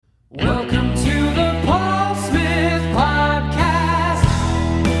Welcome to the Paul Smith Podcast.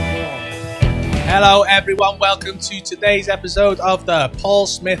 Hello, everyone. Welcome to today's episode of the Paul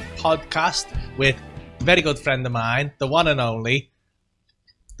Smith Podcast with a very good friend of mine, the one and only,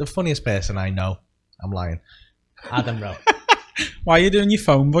 the funniest person I know. I'm lying. Adam Rowe. Why are you doing your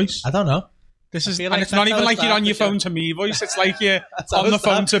phone voice? I don't know. This is, like and it's not that's even how like I you're on start your the phone show. to me voice. It's like you're That's how on I the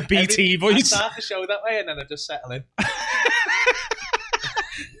phone start. to BT I voice. start the show that way and then I just settle in.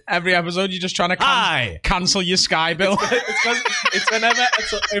 Every episode, you're just trying to Hi. cancel your Sky bill. It's whenever,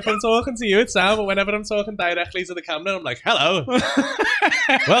 if I'm talking to you, it's sound, but whenever I'm talking directly to the camera, I'm like, hello.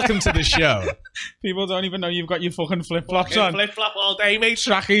 Welcome to the show. People don't even know you've got your fucking flip-flops on. Flip-flop all day, mate.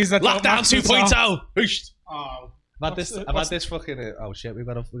 Trackies that don't Lockdown match the 2.0. top. Whoosh. Oh, I've had this fucking... Oh, shit, we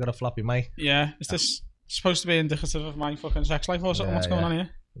got a floppy mic. yeah. Is this supposed to be indicative of my fucking sex life or something? Yeah, What's going on here?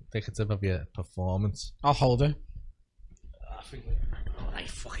 Indicative of your performance. I'll hold it. I think... Alright,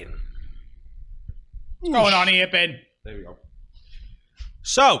 fucking... What's going on here, Ben? There we go.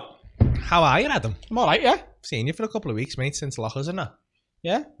 So, how are you, Adam? I'm alright, yeah? Seen you for a couple of weeks, mate, since Lockers and that.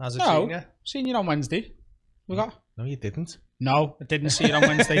 Yeah? How's it No. seen you? Seen you on Wednesday. We got... No, you didn't. No, I didn't see it on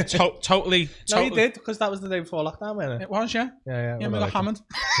Wednesday. Totally. No, you did, because that was the day before lockdown, wasn't it? It was, yeah. Yeah, Yeah, we well, got hammered.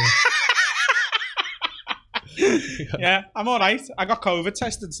 Yeah, I'm alright. I got COVID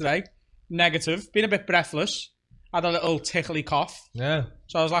tested today. Negative. Been a bit breathless. Had a little tickly cough. Yeah.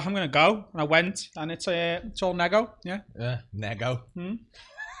 So I was like, I'm going to go. And I went. And it's all nego. Yeah. Yeah. Nego.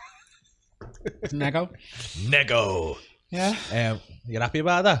 It's nego. Nego. Yeah. You're happy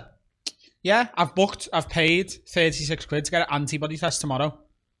about that? Yeah. I've paid 36 quid to get an antibody test tomorrow.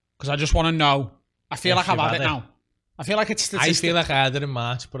 Because I just want to know. I feel like I've had it now. I feel like it's statistically... I feel like I had it in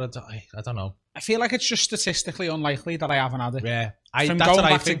March, but I don't know. I feel like it's just statistically unlikely that I haven't had it. Yeah. From that's going what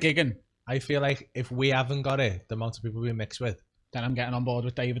back I think. to gigging, I feel like if we haven't got it, the amount of people we mix with. then I'm getting on board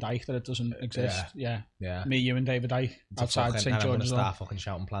with David Icke that it doesn't exist. Yeah. Yeah. Me, you and David Icke outside St. I'm George's. going to start fucking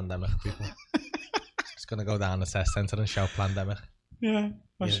shouting pandemic at people. Just going to go down the test centre and shout pandemic. Yeah.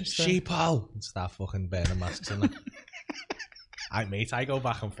 Sheeple! And start fucking burning masks in them. I go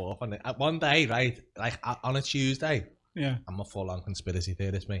back and forth on it. One day, right, like on a Tuesday, Yeah. I'm a full-on conspiracy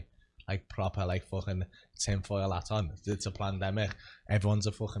theorist, mate. Like proper, like fucking tinfoil hat on. It's a pandemic. Everyone's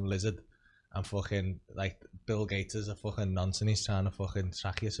a fucking lizard. And fucking, like, Bill Gates is a fucking nonsense. He's trying to fucking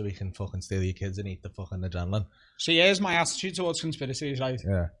track you so he can fucking steal your kids and eat the fucking adrenaline. So here's my attitude towards conspiracies, right?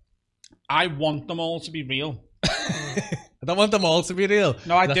 Yeah. I want them all to be real. I don't want them all to be real.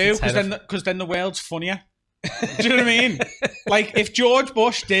 No, I That's do, the because then the world's funnier. Do you know what I mean? Like, if George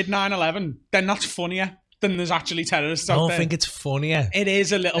Bush did 9/11, then that's funnier than there's actually terrorists out I there. don't think it's funnier. It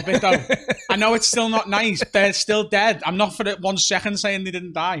is a little bit, though. I know it's still not nice. They're still dead. I'm not for it 1 second saying they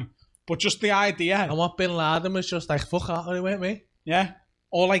didn't die. But just the idea. And what Bin Laden was just like, fuck out, it went me. Yeah.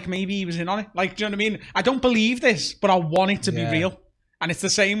 Or like maybe he was in on it. Like, do you know what I mean? I don't believe this, but I want it to be real. And it's the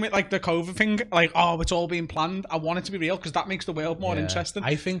same with like the COVID thing. Like, oh, it's all being planned. I want it to be real because that makes the world more interesting.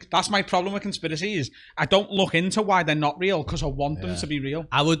 I think that's my problem with conspiracies. I don't look into why they're not real because I want them to be real.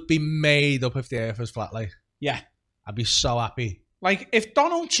 I would be made up if the earth was flat, like. Yeah. I'd be so happy. Like, if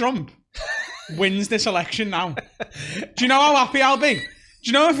Donald Trump wins this election now, do you know how happy I'll be? Do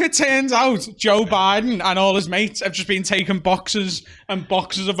you know if it turns out Joe Biden and all his mates have just been taking boxes and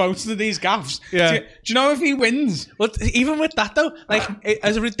boxes of votes to these gaffes? Yeah. Do you know if he wins? Well, even with that though, like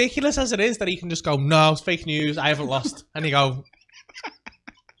as ridiculous as it is that he can just go, no, it's fake news, I haven't lost. And you go,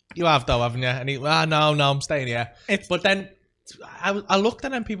 you have though, haven't you? And he, no, I'm staying here. But then I looked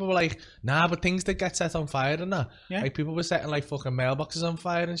at it and people were like, nah, but things did get set on fire and that. Yeah. Like people were setting like fucking mailboxes on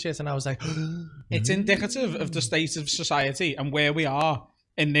fire and shit. And I was like, it's indicative of the state of society and where we are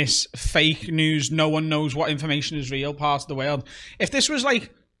in this fake news, no one knows what information is real part of the world. If this was like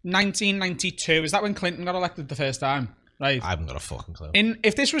 1992, is that when Clinton got elected the first time? Right. I haven't got a fucking clue.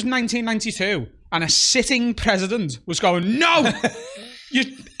 If this was 1992 and a sitting president was going, no,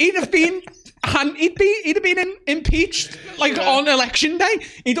 he'd have been impeached like on election day.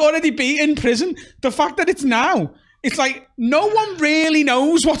 He'd already be in prison. The fact that it's now, it's like no one really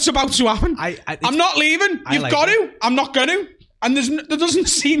knows what's about to happen. I'm not leaving. You've got to. I'm not going to. And there doesn't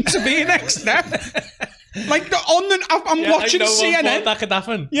seem to be a next step. Like I'm watching CNN. That could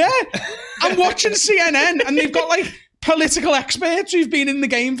happen. Yeah, I'm watching CNN, and they've got like political experts who've been in the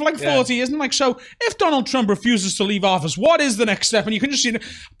game for like 40 years, and like, so if Donald Trump refuses to leave office, what is the next step? And you can just see,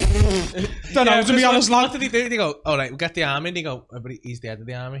 don't know, to be honest, what did he do? They go, all right, we'll get the army. And they go, oh, but he's the head of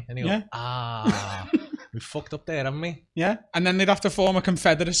the army. And he goes, we fucked up there, haven't we? Yeah, and then they'd have to form a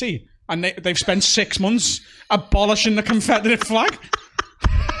confederacy, and they've spent 6 months abolishing the Confederate flag.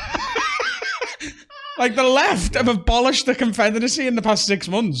 Like the left have abolished the Confederacy in the past 6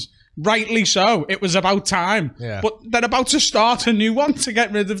 months. Rightly so. It was about time. Yeah. But they're about to start a new one to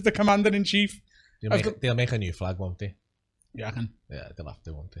get rid of the commander-in-chief. They'll make a new flag, won't they? You reckon? Yeah, they'll have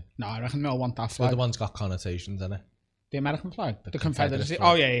to, won't they? No, I reckon they'll want that The flag. other one's got connotations in it. The American flag? The Confederate Confederacy?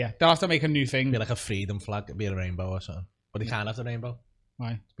 flag. Oh, yeah. They'll have to make a new thing. It'd be like a freedom flag. It'd be a rainbow or something. But they can't have the rainbow.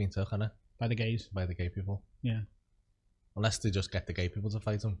 Why? It's been taken, it? By the gays. By the gay people. Yeah. Unless they just get the gay people to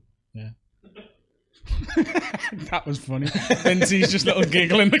fight them. Yeah. That was funny. Vince's just little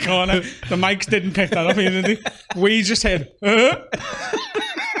giggle in the corner. The mics didn't pick that up either, did they? We just heard,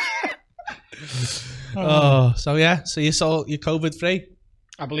 Oh, so yeah. So you're COVID free?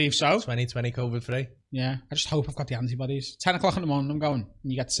 I believe so. 2020 COVID free? Yeah. I just hope I've got the antibodies. 10 o'clock in the morning, I'm going.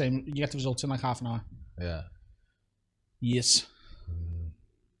 And you get the results in like half an hour. Yeah. Yes.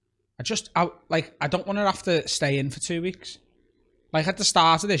 I don't want to have to stay in for 2 weeks. Like at the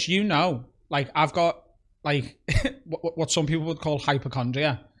start of this, like I've got like what some people would call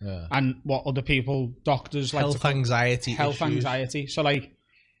hypochondria, and what other people, doctors, like health anxiety. So like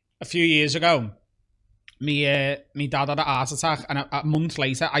a few years ago, me dad had a heart attack, and a month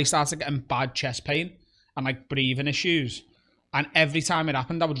later, I started getting bad chest pain and like breathing issues, and every time it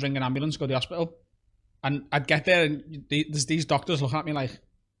happened, I would ring an ambulance, go to the hospital, and I'd get there, and there's these doctors looking at me like,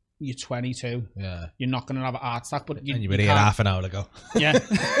 you're 22. Yeah. You're not going to have a heart attack. But you were here half an hour ago. Yeah.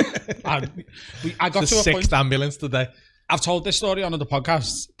 I got to a sixth point. Ambulance today. I've told this story on other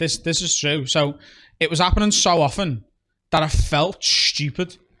podcasts. This is true. So it was happening so often that I felt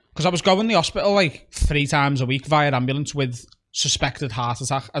stupid. Because I was going to the hospital like 3 times a week via ambulance with suspected heart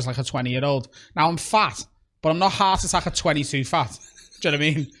attack as like a 20-year-old. Now I'm fat, but I'm not heart attack at 22 fat. Do you know what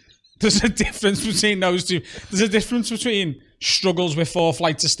I mean? There's a difference between those two. There's a difference between struggles with 4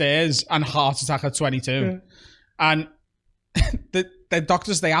 flights of stairs and heart attack at 22. Yeah. And the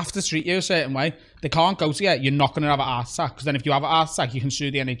doctors, they have to treat you a certain way. They can't go to you, you're not going to have a heart attack. Because then if you have a heart attack, you can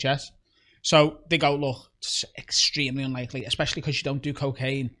sue the NHS. So they go, look, it's extremely unlikely, especially because you don't do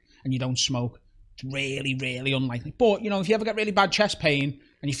cocaine and you don't smoke. It's really, really unlikely. But, if you ever get really bad chest pain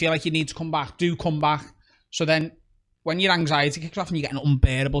and you feel like you need to come back, do come back. So then when your anxiety kicks off and you get an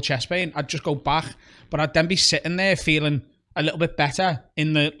unbearable chest pain, I'd just go back. But I'd then be sitting there feeling a little bit better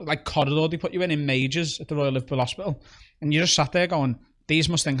in the corridor they put you in Majors at the Royal Liverpool Hospital. And you just sat there going, these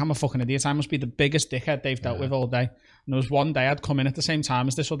must think I'm a fucking idiot. I must be the biggest dickhead they've dealt with all day. And there was one day I'd come in at the same time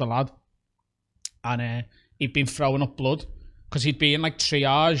as this other lad. And he'd been throwing up blood because he'd been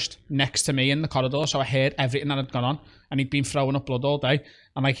triaged next to me in the corridor. So I heard everything that had gone on. And he'd been throwing up blood all day.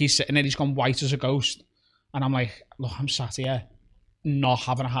 And he's sitting there, he's gone white as a ghost. And I'm like, look, I'm sat here not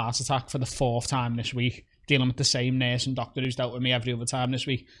having a heart attack for the 4th time this week, dealing with the same nurse and doctor who's dealt with me every other time this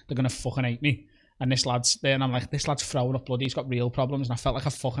week. They're going to fucking hate me. And this lad's there, and I'm like, this lad's throwing up blood. He's got real problems. And I felt like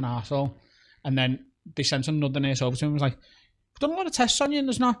a fucking arsehole. And then they sent another nurse over to him and was like, we've done a lot of tests on you, and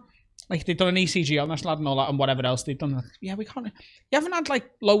there's not, they've done an ECG on this lad and all that, and whatever else they've done. Like, yeah, we can't. You haven't had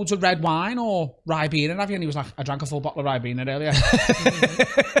loads of red wine or Ribena, have you? And he was like, I drank a full bottle of Ribena earlier.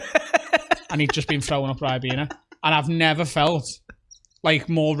 And he'd just been throwing up Ribena. And I've never felt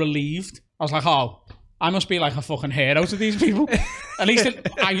more relieved. I was like, oh, I must be like a fucking hero to these people. At least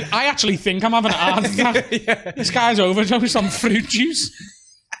I actually think I'm having a heart attack. Yeah. This guy's overdosed on fruit juice.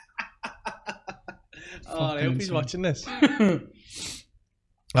 I hope he's watching this.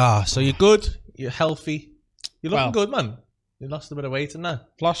 So you're good. You're healthy. You're looking good, man. You lost a bit of weight in that.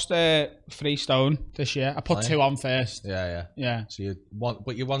 Lost 3 stone this year. I put 2 on first. Yeah. So you're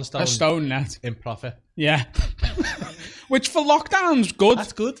 1 stone. A stone net. In profit. Yeah. Which for lockdown's good.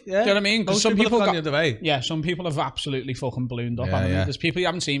 That's good. Yeah. Do you know what I mean? Because some people have gone the other way. Yeah, some people have absolutely fucking ballooned up. Yeah. There's people you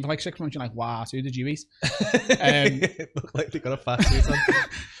haven't seen for 6 months. You're like, wow, who did you eat? Look like they got a fat suit on.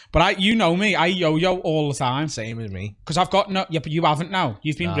 But you know me, I yo-yo all the time. Same as me. Because I've got but you haven't now.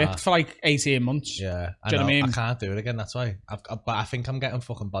 You've been ripped for 18 months. Yeah. Do you know what I mean? I can't do it again, that's why. But I think I'm getting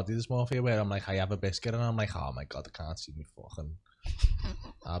fucking body dysmorphia where I'm like, I have a biscuit and I'm like, oh my God, I can't see me fucking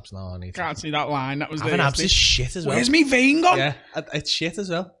abs now. Can't see that line. That was having abs is shit as well. Where's me vein gone? Yeah, it's shit as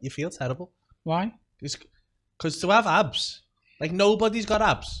well. You feel terrible. Why? Because to have abs, nobody's got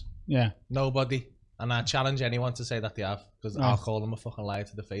abs. Yeah. Nobody. And I challenge anyone to say that they have, because I'll call them a fucking liar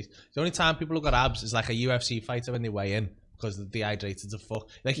to the face. The only time people have got abs is like a UFC fighter when they weigh in, because they're dehydrated as fuck.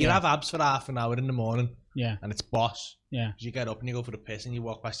 You have abs for half an hour in the morning, and it's boss. Yeah. You get up and you go for the piss and you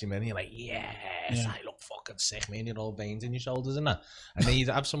walk past your mirror and you're like, yes, I look fucking sick, man. You're all veins in your shoulders and that. And then you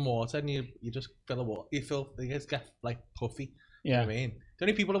have some water and you just fill the water. You just get puffy. Yeah. You know what I mean? The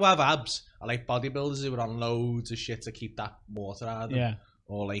only people who have abs are bodybuilders who are on loads of shit to keep that water out of them. Yeah.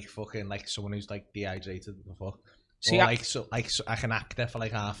 Or fucking someone who's dehydrated the fuck. See, or I can act there for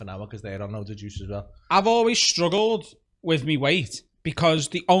half an hour because they're on loads of juice as well. I've always struggled with me weight because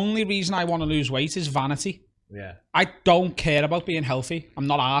the only reason I want to lose weight is vanity. Yeah. I don't care about being healthy. I'm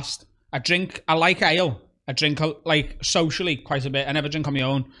not arsed. I like ale. I drink, like, socially quite a bit. I never drink on my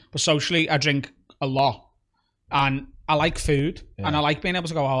own, but socially I drink a lot. And I like food, and I like being able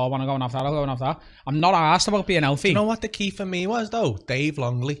to go, I want to go and have that, I'll go and have that. I'm not arsed about being healthy. Do you know what the key for me was, though? Dave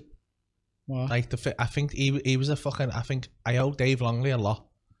Longley. What? Like, I think he was a fucking... I think I owe Dave Longley a lot.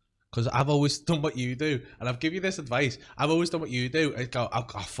 Because I've always done what you do. And I'll give you this advice. I've always done what you do. I go, oh,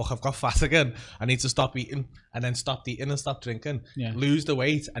 fuck, I've got fat again. I need to stop eating. And then stop eating and stop drinking. Yeah. Lose the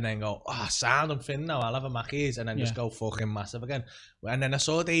weight. And then go, sound, I'm thin now. I'll have a Mackey's. And then just go fucking massive again. And then I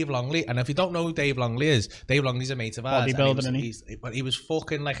saw Dave Longley. And if you don't know who Dave Longley is, Dave Longley's a mate of ours. Bodybuilder, isn't he? But he was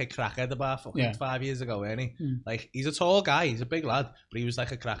fucking like a crackhead about fucking 5 years ago, wasn't he? Like, he's a tall guy. He's a big lad. But he was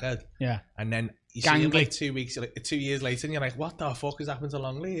like a crackhead. Yeah. And then... You see him like 2 years later, and you're like, what the fuck has happened to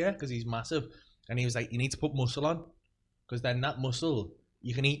Longley? Yeah, because he's massive. And he was like, you need to put muscle on. Because then that muscle,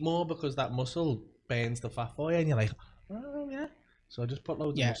 you can eat more because that muscle burns the fat for you. And you're like, oh, yeah. So I just put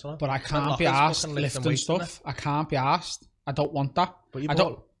loads of muscle on. But I can't be arsed lifting stuff. I can't be arsed. I don't want that. I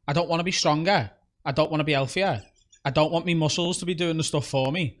don't want to be stronger. I don't want to be healthier. I don't want me muscles to be doing the stuff for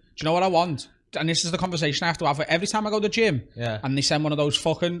me. Do you know what I want? And this is the conversation I have to have every time I go to the gym. Yeah. And they send one of those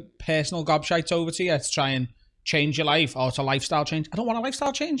fucking personal gobshites over to you to try and change your life or to lifestyle change. I don't want a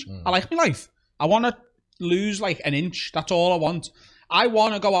lifestyle change. I like my life. I want to lose like an inch. That's all I want. I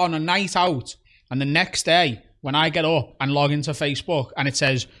want to go on a night out and the next day when I get up and log into Facebook and it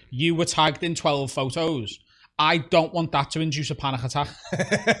says, you were tagged in 12 photos. I don't want that to induce a panic attack.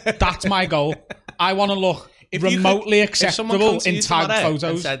 That's my goal. I want to look... remotely acceptable in tagged photos.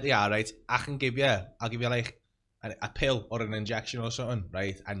 And said, yeah, right, I'll give you like a pill or an injection or something,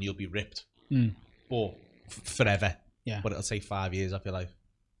 right? And you'll be ripped. But forever. Yeah. But it'll take 5 years off your life.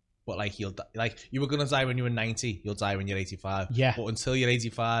 But like you were gonna die when you were 90, you'll die when you're 85. Yeah. But until you're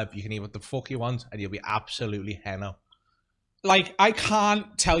 85, you can eat what the fuck you want and you'll be absolutely henna. Like, I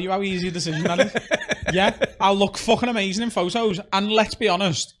can't tell you how easy a decision that is. Yeah. I'll look fucking amazing in photos. And let's be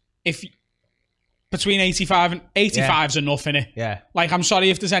honest, if between 85 and 85's enough, innit? Yeah. Like, I'm sorry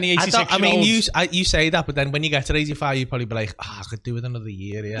if there's any 86-year-olds. I mean, you say that, but then when you get to 85, you'd probably be like, I could do it another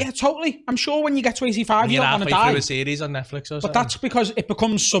year, yeah. Yeah, totally. I'm sure when you get to 85, you don't want to die. Through a series on Netflix or something. But that's because it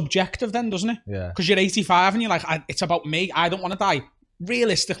becomes subjective then, doesn't it? Yeah. Because you're 85 and you're like, it's about me, I don't want to die.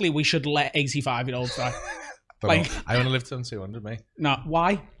 Realistically, we should let 85-year-olds die. Like, I want to live till 200, mate. No,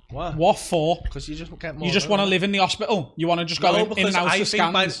 why? What for? Because you just get more. You just want to live in the hospital. You want to just go in and out for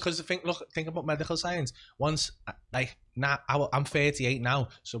scans. Because think about medical science. Once, like, now I'm 38 now,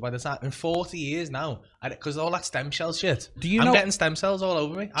 so by the time in 40 years now, because all that stem cell shit. I'm getting stem cells all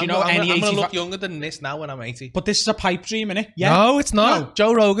over me. I'm gonna look younger than this now when I'm 80. But this is a pipe dream, innit? Yeah. No, it's not. No.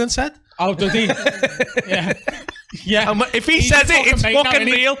 Joe Rogan said. Oh, did he? Yeah. Yeah. If he says it, it's fucking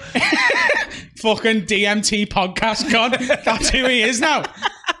real. Fucking DMT podcast god. That's who he is now.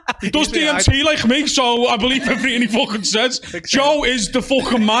 He does DMT like me, so I believe everything he fucking says. Joe is the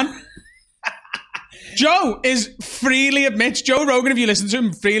fucking man. Joe freely admits, Joe Rogan, if you listen to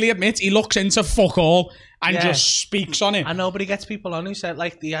him, freely admits he looks into fuck all and just speaks on it. I know, but he gets people on who say,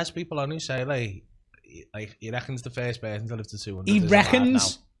 like, he has people on who say, like he reckons the first person to live to 200. He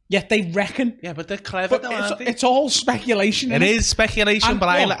reckons. Yet they reckon. Yeah, but they're clever, though, aren't they? It's all speculation. It is speculation, but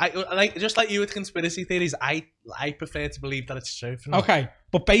I like just like you with conspiracy theories. I prefer to believe that it's true. Okay,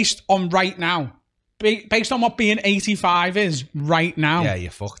 but based on right now, based on what being 85 is right now. Yeah, you're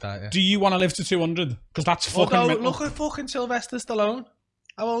fucked out. Yeah. Do you want to live to 200? Because that's fucking. Although, look at fucking Sylvester Stallone.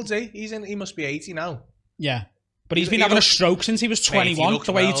 How old is he? He must be 80 now. Yeah, but he's been having a stroke since he was 21.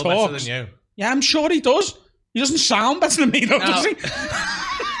 The way he talks. Better than you. Yeah, I'm sure he does. He doesn't sound better than me, though, does he?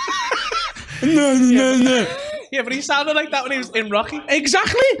 No. Yeah, but he sounded like that when he was in Rocky.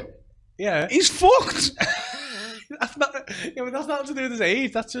 Exactly. Yeah. He's fucked. But that's nothing to do with his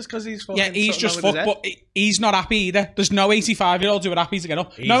age. That's just because he's fucking. Yeah, he's just fucked, but he's not happy either. There's no 85-year-olds who are happy to get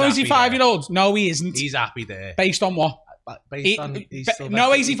up. No 85-year-olds. No, he isn't. He's happy there. Based on what? No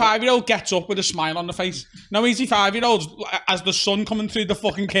 85-year-old gets up with a smile on the face. No 85-year-olds, as the sun coming through the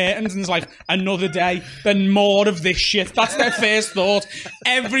fucking curtains and it's like, another day, then more of this shit. That's their first thought.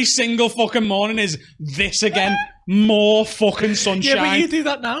 Every single fucking morning is this again. More fucking sunshine. Yeah, but you do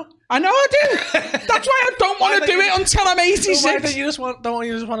that now. I know I do. That's why I don't want to do it until I'm 86. Why don't you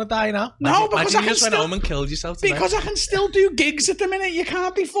just want to die now? No, because I just went home and killed yourself today. Because I can still do gigs at the minute. You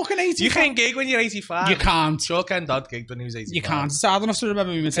can't be fucking 85. You can gig when you're 85. You can't. Sure, Ken Dodd gigged when he was 85. You can't. It's hard enough to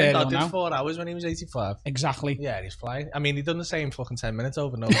remember me material now. Ken Dodd did 4 hours when he was 85. Exactly. Yeah, he's flying. I mean, he done the same fucking 10 minutes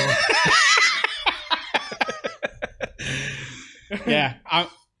over and over. Yeah,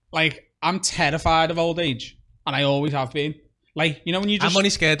 I'm terrified of old age, and I always have been. Like, you know, when you just... I'm only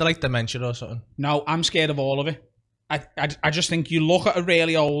scared of like dementia or something. No, I'm scared of all of it. I just think you look at a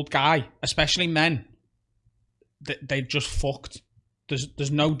really old guy, especially men, they're just fucked.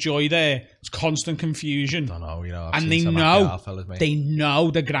 There's no joy there. It's constant confusion. I know, you know. And they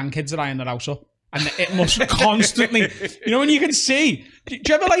know the grandkids are eyeing their house up. And it must constantly, you know, when you can see. Do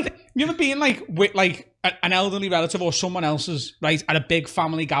you ever been like with like an elderly relative or someone else's, right, at a big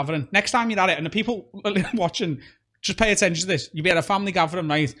family gathering? Next time you're at it, and the people watching, just pay attention to this. You'll be at a family gathering,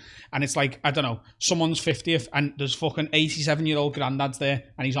 right? And it's like, I don't know, someone's 50th and there's fucking 87-year-old granddad's there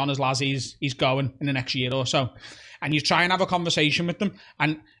and he's on his lassie, he's going in the next year or so. And you try and have a conversation with them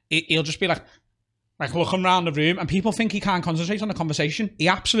and he'll just be like looking around the room and people think he can't concentrate on the conversation. He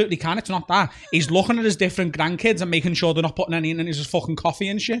absolutely can. It's not that. He's looking at his different grandkids and making sure they're not putting any in his fucking coffee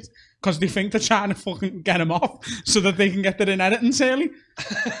and shit because they think they're trying to fucking get him off so that they can get their inheritance early.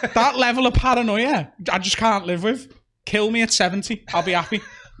 That level of paranoia, I just can't live with. Kill me at 70. I'll be happy.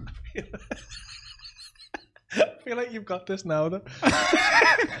 I feel like you've got this now, though.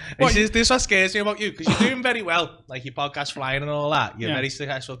 This what scares me about you, because you're doing very well. Like, your podcast flying and all that. You're a very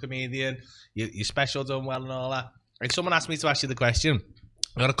successful comedian. Your special done well and all that. And someone asked me to ask you the question.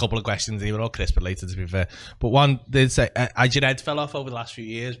 I got a couple of questions, and they were all crisp related, to be fair. But one did say, has your head fell off over the last few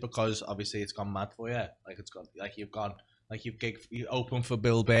years? Because, obviously, it's gone mad for you. Like, it's gone, like, you've opened for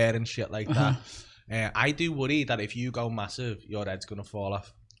Bill Burr and shit like that. I do worry that if you go massive, your head's going to fall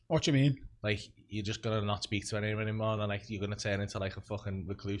off. What do you mean? Like, you're just going to not speak to anyone anymore, and like, you're going to turn into like a fucking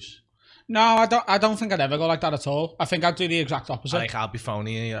recluse. No, I don't think I'd ever go like that at all. I think I'd do the exact opposite. Like, I'll be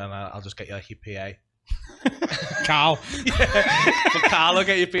phoning you and I'll just get you like your PA. Carl. But Carl will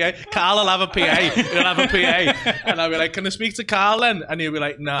get your PA. Carl will have a PA. He'll have a PA. And I'll be like, can I speak to Carl then? And he'll be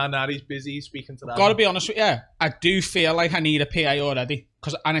like, nah, he's busy. He's speaking to that. Gotta be honest with you, I do feel like I need a PA already.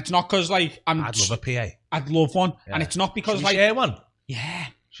 And it's not because like I'd love a PA. I'd love one. Yeah. And it's not because Should we share one? Yeah.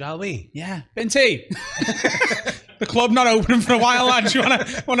 Shall we? Yeah. Binty. The club not opening for a while, lads. You want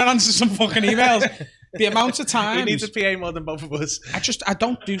to answer some fucking emails? The amount of times... He needs a PA more than both of us. I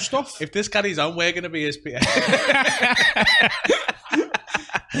don't do stuff. If this carries on, we're going to be his PA.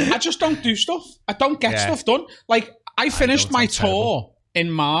 I just don't do stuff. I don't get stuff done. Like, I finished my tour in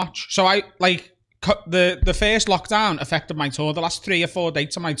March. So I, like, the first lockdown affected my tour. The last 3 or 4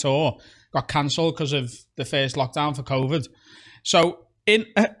 dates of my tour got cancelled because of the first lockdown for COVID. So...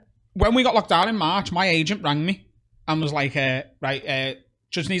 when we got locked down in March, my agent rang me and was like,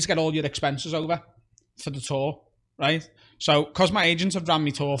 just need to get all your expenses over for the tour, right? So, because my agents have ran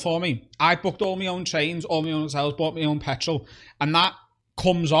my tour for me, I booked all my own trains, all my own hotels, bought my own petrol, and that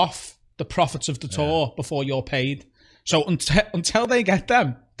comes off the profits of the tour before you're paid. So, until they get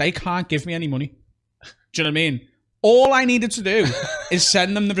them, they can't give me any money. Do you know what I mean? All I needed to do is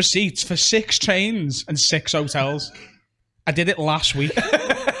send them the receipts for 6 trains and 6 hotels. I did it last week.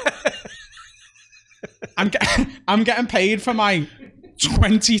 I'm getting paid for my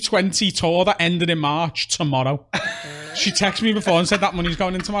 2020 tour that ended in March tomorrow. She texted me before and said that money's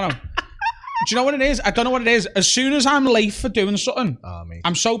going in tomorrow. Do you know what it is? I don't know what it is. As soon as I'm late for doing something,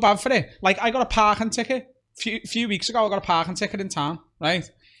 I'm so bad for it. Like, I got a parking ticket. A few weeks ago, I got a parking ticket in town, right?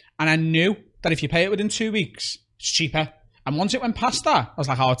 And I knew that if you pay it within 2 weeks, it's cheaper. And once it went past that, I was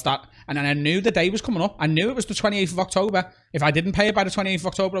like, oh, it's that. And then I knew the day was coming up. I knew it was the 28th of October. If I didn't pay it by the 28th of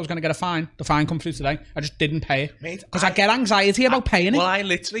October, I was going to get a fine. The fine come through today. I just didn't pay it. Because I get anxiety about paying it. Well, I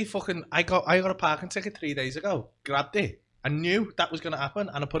literally I got a parking ticket 3 days ago. Grabbed it. I knew that was going to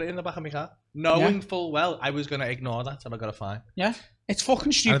happen. And I put it in the back of my car. Knowing full well I was going to ignore that and I got a fine. Yeah. It's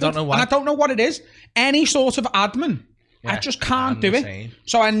fucking stupid. And I don't know why. And I don't know what it is. Any sort of admin. I just can't do it.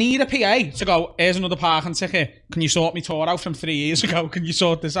 So I need a PA to go, here's another parking ticket. Can you sort me tour out from 3 years ago? Can you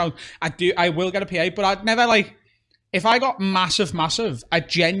sort this out? I will get a PA, but I'd never like, if I got massive, I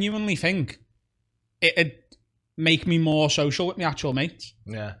genuinely think it'd make me more social with my actual mates.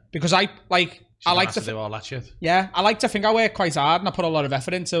 Yeah. Because I like to do all that shit. Yeah. I like to think I work quite hard and I put a lot of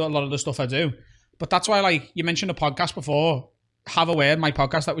effort into a lot of the stuff I do. But that's why, like, you mentioned a podcast before. Have a Word, my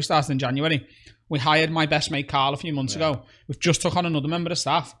podcast that we started in January. We hired my best mate Carl a few months ago. We've just took on another member of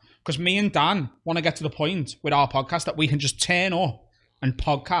staff because me and Dan want to get to the point with our podcast that we can just turn up and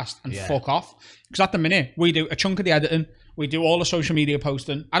podcast and fuck off. Because at the minute, we do a chunk of the editing. We do all the social media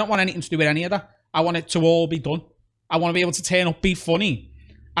posting. I don't want anything to do with any of that. I want it to all be done. I want to be able to turn up, be funny.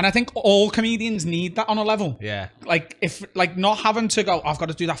 And I think all comedians need that on a level. Yeah. Like, if, like, not having to go, I've got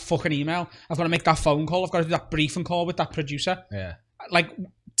to do that fucking email. I've got to make that phone call. I've got to do that briefing call with that producer. Yeah. Like,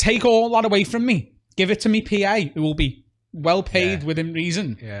 take all that away from me. Give it to me PA, who will be well paid within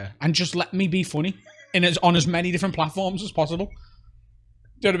reason. Yeah. And just let me be funny on as many different platforms as possible.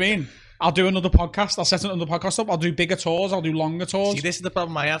 Do you know what I mean? I'll do another podcast. I'll set another podcast up. I'll do bigger tours. I'll do longer tours. See, this is the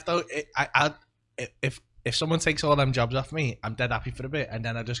problem I have though. If someone takes all them jobs off me, I'm dead happy for a bit, and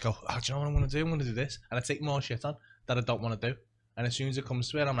then I just go, oh, do you know what I'm going to do? I'm going to do this, and I take more shit on that I don't want to do. And as soon as it comes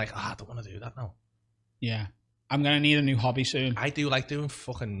to it, I'm like, I don't want to do that now. Yeah, I'm going to need a new hobby soon. I do like doing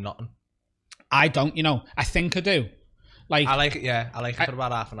fucking nothing. I don't, I think I do. Like I like it, yeah. I like it for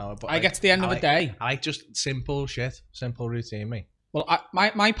about half an hour. But I get to the end of the day. I like just simple shit, simple routine, me. Well,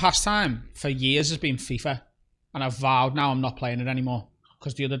 my pastime for years has been FIFA, and I've vowed now I'm not playing it anymore.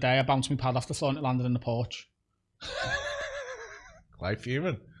 Because the other day I bounced my pad off the floor and it landed in the porch. Quite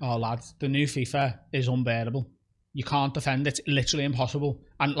fuming. Oh, lads, the new FIFA is unbearable. You can't defend it. It's literally impossible.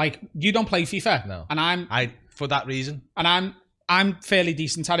 And like, you don't play FIFA. No. And for that reason. And I'm fairly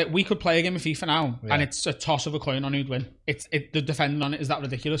decent at it. We could play a game of FIFA now, and it's a toss of a coin on who'd win. The defending on it is that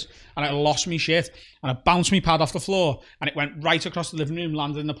ridiculous. And I lost me shit, and I bounced my pad off the floor, and it went right across the living room,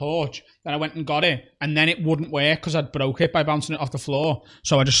 landed in the porch. Then I went and got it, and then it wouldn't work because I'd broke it by bouncing it off the floor.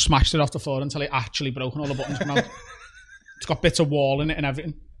 So I just smashed it off the floor until it actually broke and all the buttons come out. It's got bits of wall in it and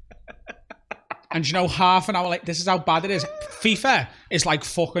everything. And half an hour later, this is how bad it is. FIFA is like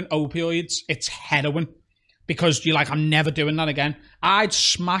fucking opioids. It's heroin. Because you're like, I'm never doing that again. I'd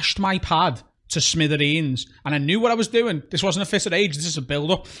smashed my pad to smithereens, and I knew what I was doing. This wasn't a fit at age, this is a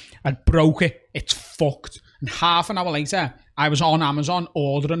build-up. I broke it. It's fucked. And half an hour later, I was on Amazon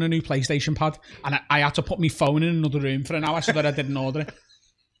ordering a new PlayStation pad, and I had to put my phone in another room for an hour so that I didn't order it.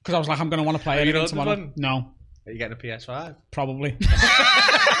 Because I was like, I'm going to want to play it again tomorrow. One? No. Are you getting a PS5? Probably.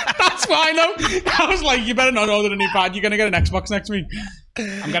 That's why, no. I was like, you better not order a new pad. You're going to get an Xbox next week.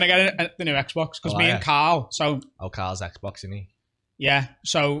 I'm going to get the new Xbox because and Carl. Carl's Xboxing he? Yeah.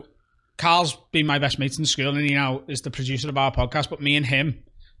 So Carl's been my best mate in school, and he now is the producer of our podcast. But me and him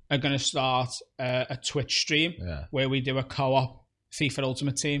are going to start a Twitch stream where we do a co-op FIFA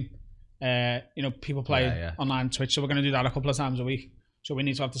Ultimate Team. People play online Twitch, so we're going to do that a couple of times a week. So we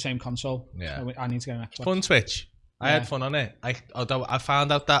need to have the same console. Yeah. So I need to get an Xbox. Fun Twitch. I had fun on it. Although I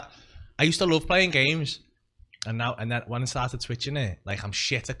found out that I used to love playing games, and then when I started twitching it, like I'm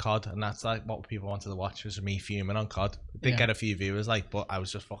shit at COD, and that's like what people wanted to watch was me fuming on COD. I did get a few viewers, but I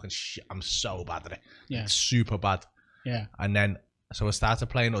was just fucking shit. I'm so bad at it. Yeah. Like, super bad. Yeah. And then so I started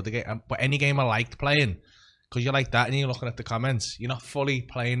playing other games, but any game I liked playing, because you're like that and you're looking at the comments, you're not fully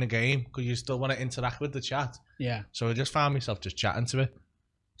playing the game because you still want to interact with the chat. Yeah. So I just found myself just chatting to it.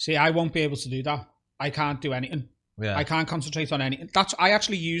 See, I won't be able to do that. I can't do anything. Yeah. I can't concentrate on anything. I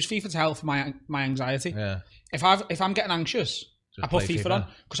actually use FIFA to help my anxiety. Yeah. If I'm getting anxious, I put FIFA on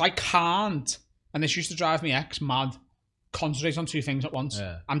because I can't. And this used to drive me mad. Concentrate on two things at once.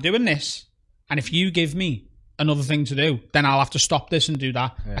 Yeah. I'm doing this, and if you give me another thing to do, then I'll have to stop this and do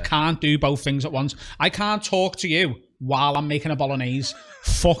that. Yeah. I can't do both things at once. I can't talk to you while I'm making a bolognese.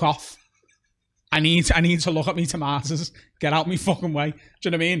 Fuck off. I need to look at me tomatoes. Get out me fucking way. Do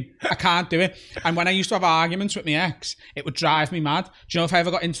you know what I mean? I can't do it. And when I used to have arguments with my ex, it would drive me mad. Do you know if I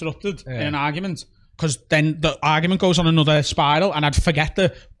ever got interrupted in an argument? Because then the argument goes on another spiral and I'd forget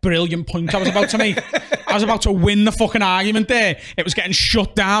the brilliant point I was about to make. I was about to win the fucking argument there. It was getting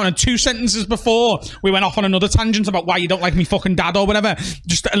shut down, and 2 sentences before we went off on another tangent about why you don't like me fucking dad or whatever.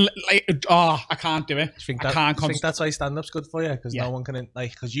 Just I can't do it. I think that's why stand-up's good for you, because no one can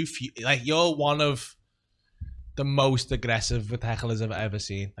because you're one of the most aggressive with hecklers I've ever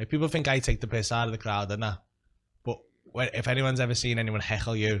seen. Like, people think I take the piss out of the crowd and that, but if anyone's ever seen anyone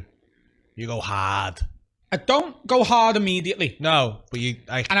heckle you, you go hard. I don't go hard immediately. No, but you...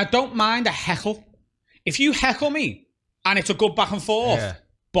 and I don't mind a heckle. If you heckle me and it's a good back and forth,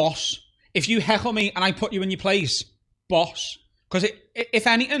 boss. If you heckle me and I put you in your place, boss. Because if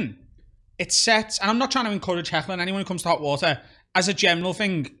anything, it sets... And I'm not trying to encourage heckling. Anyone who comes to hot water, as a general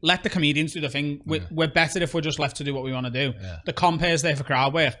thing, let the comedians do the thing. We're better if we're just left to do what we want to do. Yeah. The compare's there for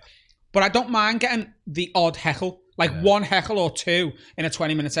crowd work. But I don't mind getting the odd heckle. Like one heckle or two in a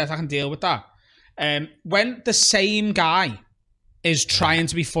 20-minute set, I can deal with that. When the same guy is trying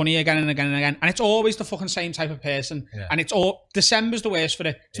to be funny again and again and again, and it's always the fucking same type of person, and it's all... December's the worst for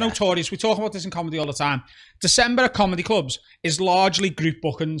it. It's notorious. We talk about this in comedy all the time. December at comedy clubs is largely group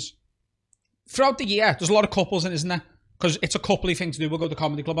bookings. Throughout the year, there's a lot of couples in, isn't there? Because it's a coupley thing to do. We'll go to the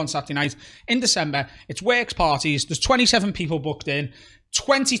comedy club on Saturday night. In December, it's works parties. There's 27 people booked in.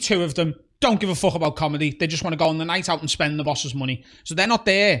 22 of them don't give a fuck about comedy. They just want to go on the night out and spend the boss's money. So they're not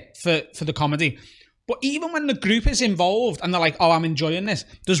there for the comedy. But even when the group is involved and they're like, oh, I'm enjoying this,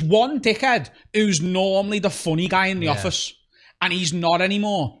 there's one dickhead who's normally the funny guy in the office, and he's not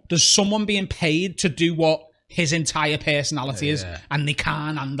anymore. There's someone being paid to do what his entire personality is, and they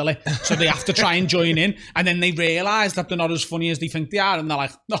can't handle it. So they have to try and join in, and then they realise that they're not as funny as they think they are, and they're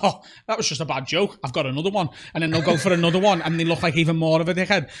like, "Oh, that was just a bad joke. I've got another one," and then they'll go for another one, and they look like even more of a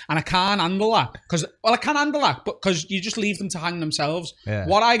dickhead. And I can't handle that I can handle that, but because you just leave them to hang themselves. Yeah.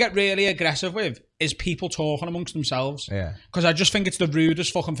 What I get really aggressive with is people talking amongst themselves. Yeah, because I just think it's the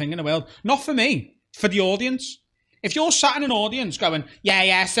rudest fucking thing in the world. Not for me, for the audience. If you're sat in an audience going,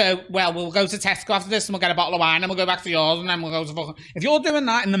 so, we'll go to Tesco after this and we'll get a bottle of wine and we'll go back to yours and then we'll go to fucking... If you're doing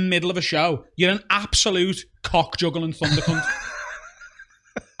that in the middle of a show, you're an absolute cock-juggling thunder cunt.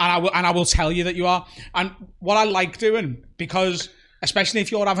 and I will tell you that you are. And what I like doing, because especially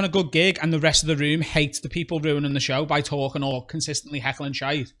if you're having a good gig and the rest of the room hates the people ruining the show by talking or consistently heckling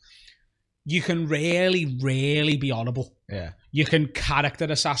shite, you can really, really be audible. Yeah. You can character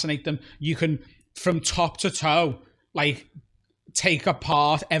assassinate them. You can, from top to toe... like, take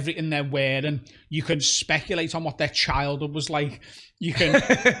apart everything they're wearing. You can speculate on what their childhood was like. You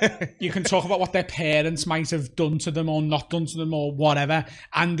can talk about what their parents might have done to them or not done to them or whatever.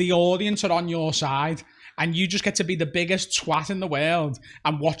 And the audience are on your side. And you just get to be the biggest twat in the world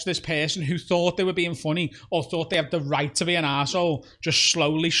and watch this person who thought they were being funny or thought they had the right to be an arsehole just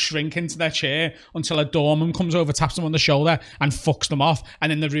slowly shrink into their chair until a doorman comes over, taps them on the shoulder and fucks them off.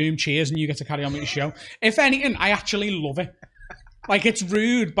 And then the room cheers and you get to carry on with your show. If anything, I actually love it. Like, it's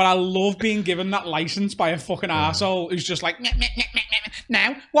rude, but I love being given that license by a fucking arsehole who's just like,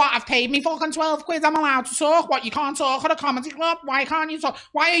 now, what, I've paid me fucking 12 quid, I'm allowed to talk. What, you can't talk at a comedy club? Why can't you talk?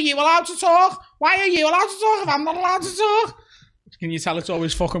 Why are you allowed to talk? Why are you allowed to talk if I'm not allowed to talk? Can you tell it's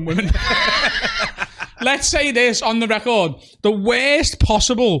always fucking women? Let's say this on the record. The worst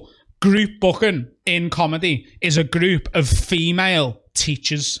possible group booking in comedy is a group of female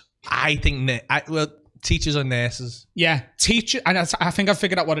teachers. I think, teachers or nurses. Yeah, teachers, and I think I've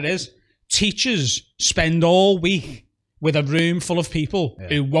figured out what it is. Teachers spend all week with a room full of people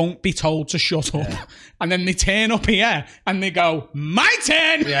who won't be told to shut up. And then they turn up here and they go, my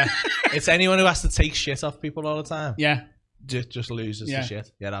turn! Yeah. It's anyone who has to take shit off people all the time. Yeah. Just loses the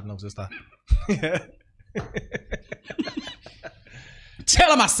shit. Yeah, I've noticed that. Yeah.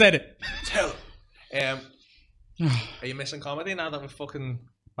 Tell him I said it. Tell him. Are you missing comedy now that we're fucking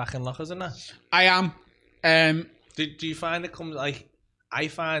back in lockers and that? I am. Do you find it comes like... I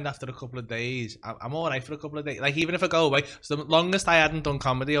find after a couple of days, I'm all right for a couple of days. Like, even if I go away, so the longest I hadn't done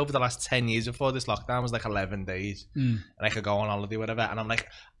comedy over the last 10 years before this lockdown was like 11 days. And I could go on holiday, whatever. And I'm like,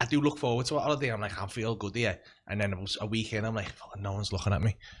 I do look forward to a holiday. I'm like, I feel good here. And then it was a week in, I'm like, fucking no one's looking at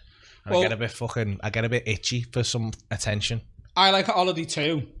me. And I get a bit itchy for some attention. I like a holiday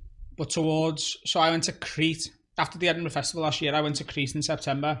too. But so I went to Crete. After the Edinburgh Festival last year, I went to Crete in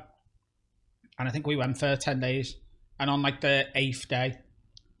September. And I think we went for 10 days. And on like the 8th day,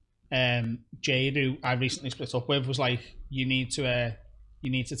 Jade, who I recently split up with, was like, you need to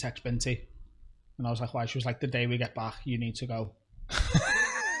text Binty. And I was like, why? She was like, the day we get back, you need to go.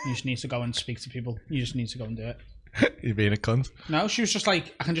 You just need to go and speak to people. You just need to go and do it. You're being a cunt. No, she was just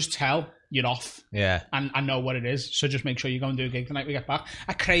like, I can just tell you're off. Yeah. And I know what it is. So just make sure you go and do a gig the night we get back.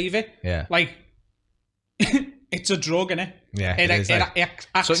 I crave it. Yeah. Like, it's a drug, innit? Yeah. It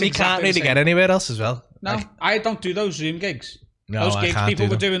so you can't really get anywhere else as well. No, like, I don't do those Zoom gigs. No, those gigs people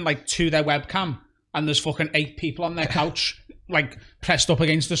were them. doing like to their webcam and there's fucking 8 people on their couch like pressed up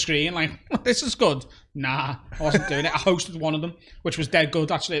against the screen like, this is good. Nah, I wasn't doing it. I hosted one of them, which was dead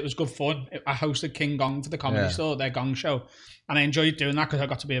good. Actually, it was good fun. I hosted King Gong for the Comedy Store, their Gong show. And I enjoyed doing that because I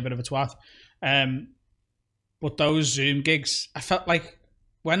got to be a bit of a twat. But those Zoom gigs, I felt like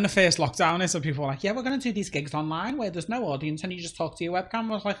when the first lockdown is and people were like, yeah, we're going to do these gigs online where there's no audience and you just talk to your webcam. I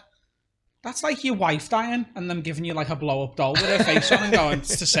was like, that's like your wife dying and them giving you like a blow-up doll with her face on and going,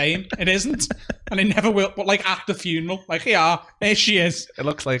 it's the same. It isn't. And it never will. But like at the funeral, like, yeah, there she is. It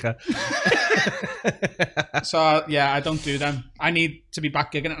looks like her. So, yeah, I don't do them. I need to be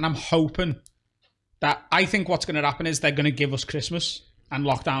back gigging. And I'm hoping that I think what's going to happen is they're going to give us Christmas and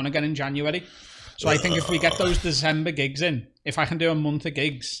lock down again in January. So I think if we get those December gigs in, if I can do a month of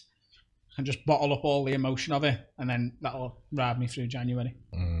gigs, and just bottle up all the emotion of it, and then that'll ride me through January.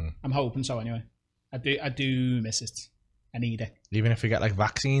 I'm hoping so anyway. I do miss it. I need it. Even if we get like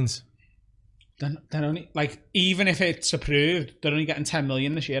vaccines? They're only, like, even if it's approved, they're only getting 10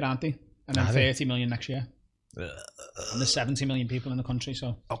 million this year, aren't they? And then 30 million next year. And there's 70 million people in the country,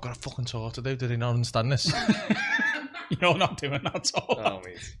 so... I've got a fucking tour to do. Do they not understand this? You're not doing that at all. Oh,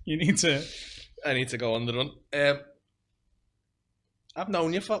 mate. You need to... I need to go on the run. I've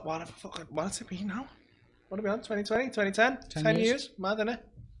known you for, what's it been now? What are we on? 2020? 2010? 10 years? Mad, isn't it?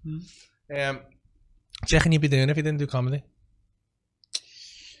 Do you reckon you'd be doing if you didn't do comedy?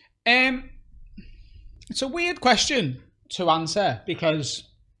 It's a weird question to answer because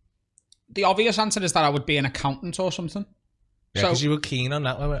the obvious answer is that I would be an accountant or something. Yeah, because you were keen on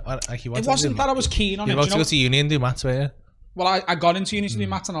that. Like it wasn't that I was keen on it. You were about to go to uni and do maths, were you? Well, I got into uni to do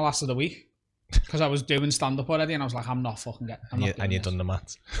maths and I lasted a week because I was doing stand-up already and I was like, I'm not fucking getting. And you'd done the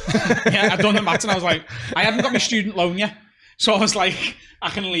maths. Yeah, I'd done the maths and I was like, I hadn't got my student loan yet. So I was like, I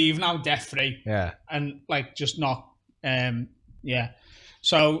can leave now debt-free. Yeah. And like, just not, yeah.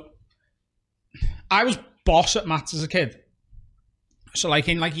 So I was boss at maths as a kid. So like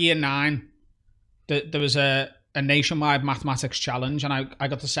in like year 9, there was a nationwide mathematics challenge and I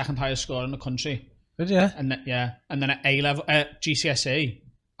got the second highest score in the country. Did you? And and then at A-level, GCSE,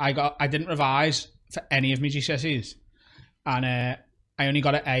 I didn't revise for any of my GCSEs. And I only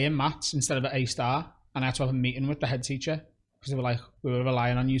got an A in maths instead of an A-star. And I had to have a meeting with the head teacher because they were like, we were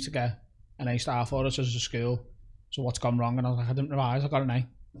relying on you to get an A-star for us as a school. So what's gone wrong? And I was like, I didn't revise, I got an A.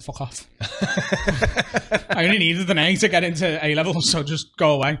 Fuck off. I only needed an A to get into A-level, so just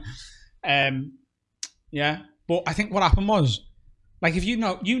go away. Yeah. But I think what happened was, like, if you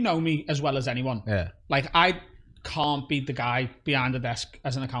know me as well as anyone. Yeah. Like, I can't be the guy behind the desk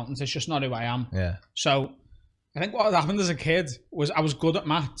as an accountant. It's just not who I am. Yeah. So I think what happened as a kid was I was good at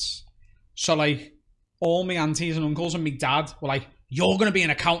maths. So, like, all my aunties and uncles and my dad were like, you're going to be an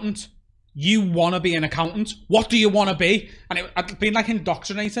accountant. You want to be an accountant. What do you want to be? And I'd been, like,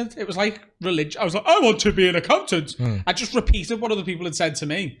 indoctrinated. It was like religion. I was like, I want to be an accountant. I just repeated what other people had said to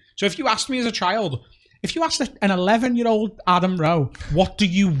me. So if you asked me as a child, if you asked an 11-year-old Adam Rowe, what do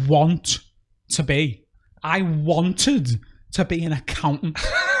you want to be? I wanted to be an accountant.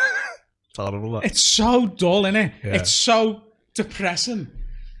 It's horrible. It's so dull, isn't it? Yeah. It's so depressing.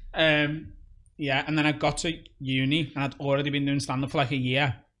 Yeah, and then I got to uni and I'd already been doing stand-up for like a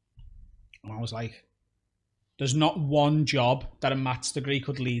year. And I was like, there's not one job that a maths degree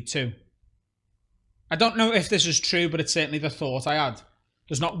could lead to. I don't know if this is true, but it's certainly the thought I had.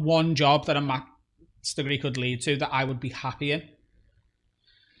 There's not one job that a maths degree could lead to that I would be happy in. And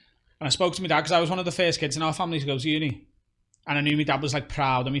I spoke to my dad because I was one of the first kids in our family to go to uni. And I knew my dad was like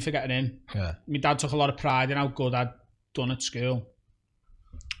proud of me for getting in. Yeah. My dad took a lot of pride in how good I'd done at school.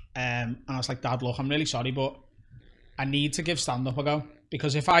 And I was like, Dad, look, I'm really sorry, but I need to give stand-up a go.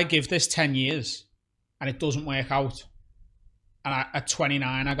 Because if I give this 10 years and it doesn't work out, and at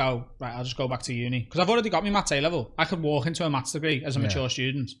 29 I go, right, I'll just go back to uni. Because I've already got my maths A-level. I could walk into a maths degree as a mature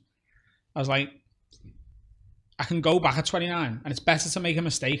student. I was like, I can go back at 29 and it's better to make a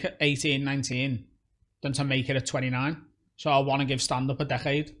mistake at 18, 19 than to make it at 29. So I want to give stand-up a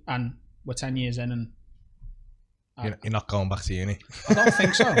decade and we're 10 years in and... You're not going back to uni. I don't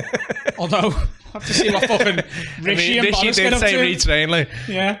think so. Although, I have to see what fucking Rishi and Boris did say retrain, like.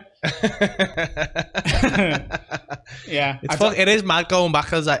 Yeah. Yeah. It is mad going back,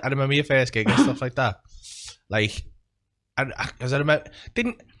 because I remember your first gig and stuff like that. Like, because I remember...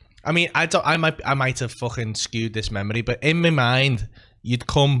 I might have fucking skewed this memory, but in my mind, you'd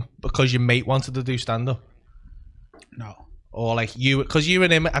come because your mate wanted to do stand-up. No. Or like because you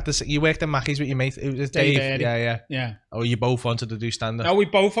and him you worked in Mackey's with your mate. It was Dave. Yeah. Or you both wanted to do stand-up. No, we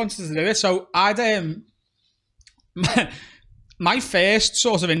both wanted to do it. So my first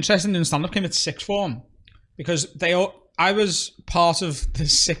sort of interest in doing stand-up came at sixth form, because I was part of the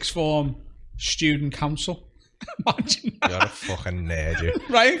sixth form student council. Imagine that. You're a fucking nerd, you.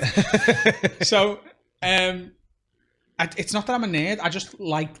 Right? So, it's not that I'm a nerd. I just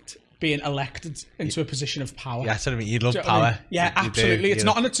liked being elected into a position of power. Yeah, that's what I mean. You love power. I mean? Yeah, absolutely. It's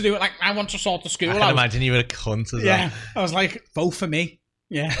nothing to do with, like, I want to sort the school out. I can imagine you were a cunt as well. Yeah. I was like, vote for me.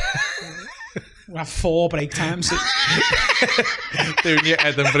 Yeah. We have 4 break times. Doing your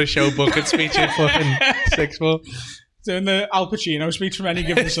Edinburgh show bucket speech in fucking sixth form. Doing the Al Pacino speech from Any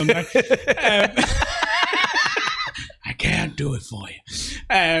Given Sunday. I can't do it for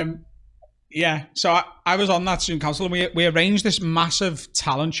you. Yeah, so I was on that student council and we arranged this massive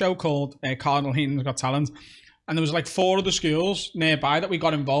talent show called Cardinal Heaton's Got Talent. And there was like 4 other schools nearby that we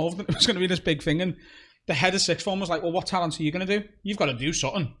got involved. It was going to be this big thing. And the head of sixth form was like, well, what talent are you going to do? You've got to do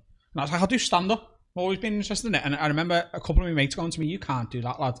something. And I was like, I'll do stand-up. I've always been interested in it. And I remember a couple of my mates going to me, you can't do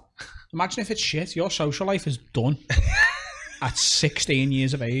that, lad. Imagine if it's shit. Your social life is done. At 16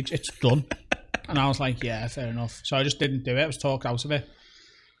 years of age, it's done. And I was like, yeah, fair enough. So I just didn't do it. I was talked out of it.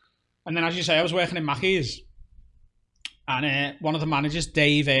 And then, as you say, I was working in Mackey's. And one of the managers,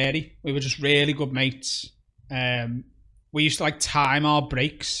 Dave Airy, we were just really good mates. We used to like time our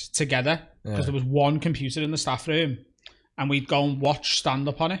breaks together because there was one computer in the staff room and we'd go and watch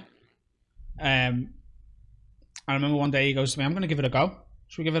stand-up on it. I remember one day he goes to me, I'm going to give it a go.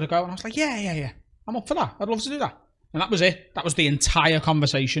 Should we give it a go? And I was like, yeah. I'm up for that. I'd love to do that. And that was it. That was the entire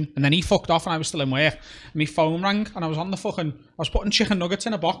conversation. And then he fucked off and I was still in work. And my phone rang and I was on the fucking... I was putting chicken nuggets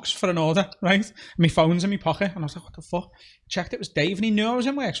in a box for an order, right? And my phone's in my pocket. And I was like, what the fuck? Checked it was Dave and he knew I was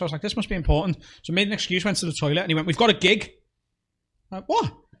in work. So I was like, this must be important. So I made an excuse, went to the toilet and he went, we've got a gig. I'm like, what?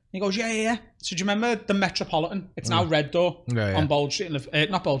 And he goes, yeah. So do you remember the Metropolitan? It's now Red Door on Bold Street in Liverpool.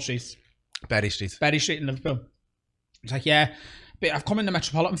 Not Bold Street. Berry Street. Berry Street in Liverpool. He's like, yeah, but I've come in the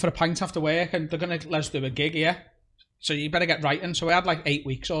Metropolitan for a pint after work and they're going to let us do a gig here. So you better get writing. So we had like 8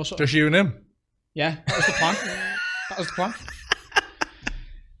 weeks or so. Just you and him? Yeah, that was the plan. That was the plan.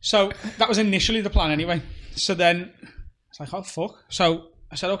 So that was initially the plan anyway. So then it's like, oh, fuck. So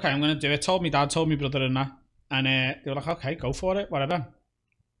I said, okay, I'm going to do it. Told my dad, told my brother and that. And they were like, okay, go for it, whatever.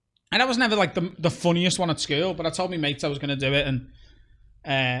 And I was never like the funniest one at school, but I told my mates I was going to do it.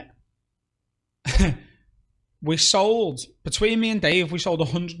 And we sold, between me and Dave, we sold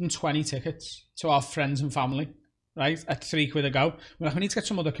 120 tickets to our friends and family, right? At £3 a go. We're like, we need to get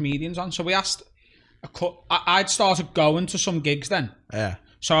some other comedians on. So we asked, I'd started going to some gigs then. Yeah.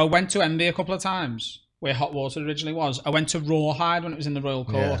 So I went to Envy a couple of times, where Hot Water originally was. I went to Rawhide when it was in the Royal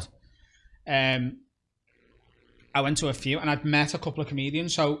Court. Yeah. I went to a few, and I'd met a couple of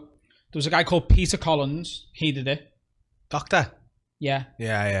comedians. So there was a guy called Peter Collins. He did it. Doctor? Yeah.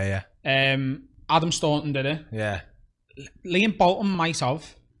 Yeah. Adam Staunton did it. Yeah. Liam Bolton might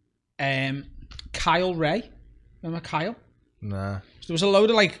have. Kyle Ray. Remember Kyle? Nah. So there was a load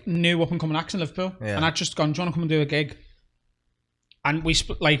of like new up and coming acts in Liverpool. Yeah. And I'd just gone, do you want to come and do a gig? And we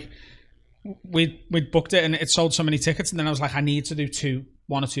we'd booked it and it sold so many tickets. And then I was like, I need to do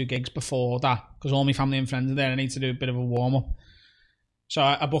 1 or 2 gigs before that because all my family and friends are there. I need to do a bit of a warm up. So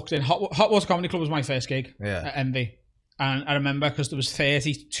I booked in. Hot Water Comedy Club was my first gig at Envy. And I remember because there was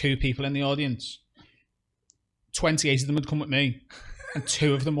 32 people in the audience. 28 of them had come with me. And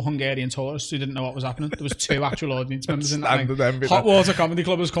 2 of them were Hungarian tourists who didn't know what was happening. There was 2 actual audience members in that night. Hot Water Comedy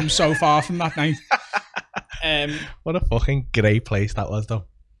Club has come so far from that night. What a fucking great place that was, though.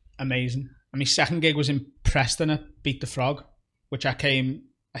 Amazing. And my second gig was in Preston at Beat the Frog, which I think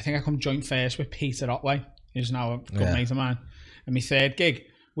I come joint first with Peter Otway, who's now a good mate of mine. And my third gig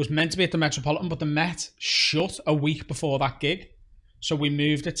was meant to be at the Metropolitan, but the Met shut a week before that gig. So we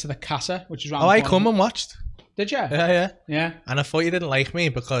moved it to the Casa, which is around... Oh, I come and watched. Did you? Yeah. And I thought you didn't like me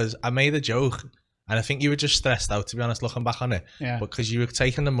because I made a joke. And I think you were just stressed out, to be honest, looking back on it. Yeah. Because you were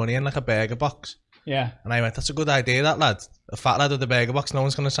taking the money in like a burger box. Yeah. And I went, that's a good idea, that lad. A fat lad with a burger box, no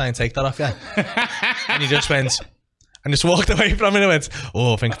one's going to try and take that off you. And he just went... And just walked away from it and went,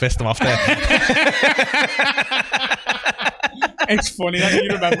 oh, I think I pissed him off there. It's funny that you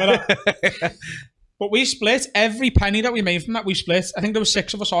remember that. But we split every penny that we made from that. We split. I think there was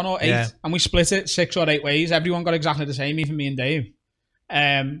 6 of us on or 8, and we split it 6 or 8 ways. Everyone got exactly the same, even me and Dave.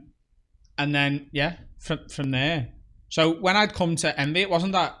 And then from there. So when I'd come to Envy, it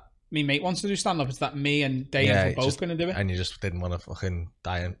wasn't that me mate wants to do stand up. It's that me and Dave were both going to do it. And you just didn't want to fucking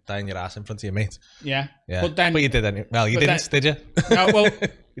die in your ass in front of your mate. Yeah. But you did anyway. Well, you didn't, did you? No. Well,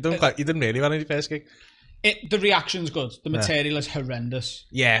 you didn't really want any first gig. The reaction's good. The material is horrendous.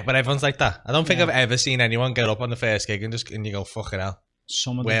 Yeah, but everyone's like that. I don't think I've ever seen anyone get up on the first gig and you go, fucking hell.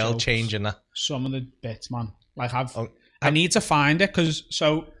 Some of the jokes, changing that. Some of the bits, man. Like I need to find it because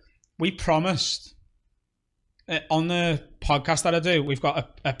we promised on the podcast that I do, we've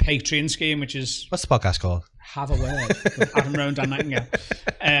got a Patreon scheme, which is... What's the podcast called? Have a Word with Adam Rowe and Dan Nightingale.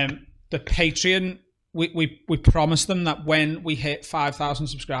 The Patreon, we promised them that when we hit 5,000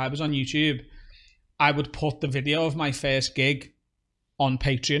 subscribers on YouTube, I would put the video of my first gig on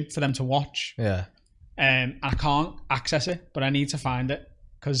Patreon for them to watch. Yeah. I can't access it, but I need to find it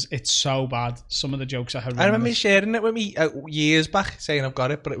because it's so bad. Some of the jokes are horrendous. I remember sharing it with me years back, saying I've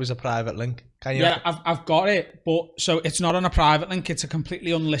got it, but it was a private link. Can you? Yeah, I've got it, but so it's not on a private link. It's a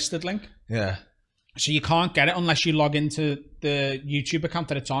completely unlisted link. Yeah. So you can't get it unless you log into the YouTube account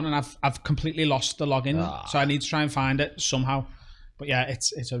that it's on, and I've completely lost the login. So I need to try and find it somehow. But yeah,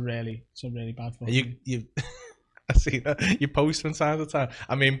 it's a really bad one. You I see that you post from time to time.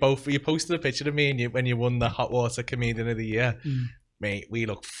 I mean, both you posted a picture of me and you when you won the Hot Water Comedian of the Year. Mate, we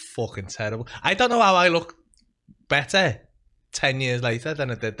look fucking terrible. I don't know how I look better 10 years later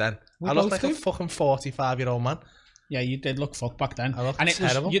than I did then. I look like a fucking 45-year-old man. Yeah, you did look fucked back then. I look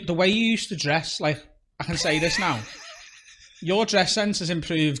terrible. The way you used to dress, like, I can say this now. Your dress sense has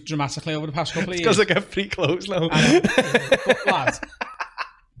improved dramatically over the past couple of years. Because I get free clothes now. But lad,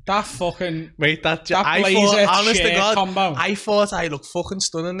 that fucking... Mate, that blazer honest to God, combo. I thought I looked fucking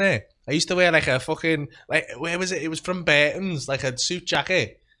stunning there. I used to wear like a fucking... Like, where was it? It was from Burton's, like a suit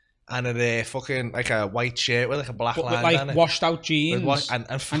jacket. and a fucking like a white shirt with like a black line with on like it. washed out jeans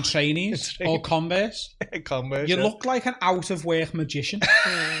and trainees or Converse. Converse. You look like an out of work magician.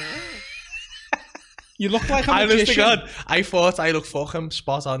 You look like a magician. Honest to God, I thought I looked fucking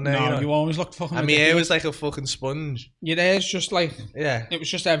spot on there. No, you always looked fucking. And my hair was like a fucking sponge. Your hair's just like it was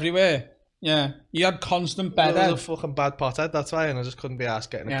just everywhere. Yeah, you had constant bed. I was a fucking bad pothead, that's why, and I just couldn't be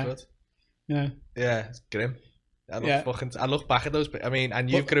asked getting a cut. Yeah, it's grim. I look back at those. I mean, and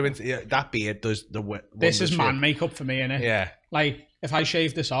you've grew into that beard. Does the this is man makeup for me, innit? Yeah. Like if I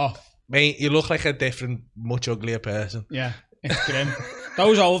shave this off, mate, you look like a different, much uglier person. Yeah, it's grim.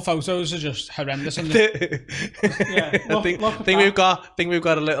 Those old photos are just horrendous. I think we've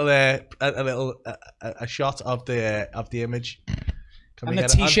got a little a shot of the image. And the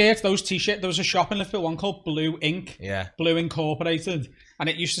t-shirts, those t-shirts, there was a shop in Liverpool, one called Blue Ink. Yeah. Blue Incorporated. And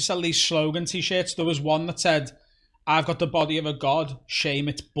it used to sell these slogan t-shirts. There was one that said, I've got the body of a god, shame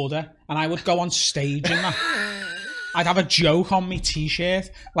it's Buddha. And I would go on stage in that. I'd have a joke on me t-shirt,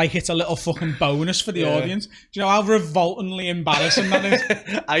 like it's a little fucking bonus for the audience. Do you know how revoltingly embarrassing that is?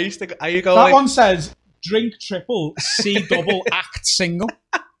 That one says, drink triple, see double, act single.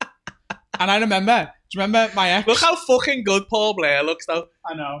 And I remember... Do you remember my ex? Look how fucking good Paul Blair looks though.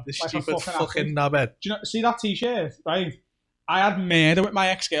 I know. The stupid fucking knobhead. Do you know? See that t-shirt, right? I had murder with my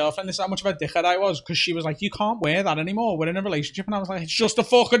ex-girlfriend. This is how much of a dickhead I was, because she was like, "You can't wear that anymore. We're in a relationship." And I was like, "It's just a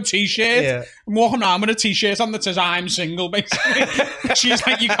fucking t-shirt." Yeah. I'm walking around with a t-shirt on that says "I'm single," basically. She's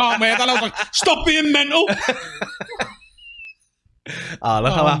like, "You can't wear that." I was like, "Stop being mental." Look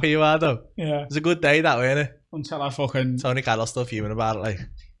how happy you are though. Yeah. It was a good day that way, innit? Until I fucking... Tony Carroll still fuming about it, like.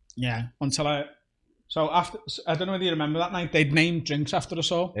 Yeah. Until I... So after, I don't know whether you remember that night, they'd named drinks after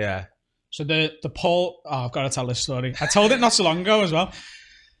us all. Yeah. So the Paul, I've got to tell this story. I told it not so long ago as well.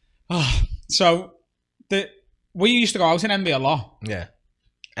 So we used to go out in Envy a lot. Yeah.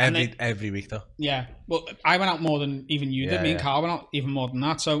 Every week though. Yeah. Well, I went out more than even you did. Me and Carl went out even more than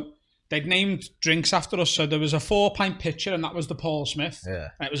that. So they'd named drinks after us. So there was a 4-pint pitcher, and that was the Paul Smith.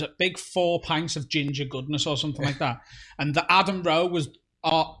 Yeah. And it was a big 4 pints of ginger goodness or something like that. And the Adam Rowe was...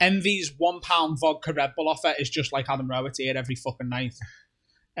 Envy's £1 vodka Red Bull offer is just like Adam Rowe. It's here every fucking night.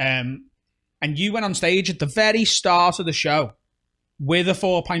 And you went on stage at the very start of the show with a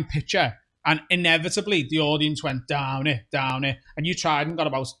 4-pint pitcher, and inevitably the audience went down it. And you tried and got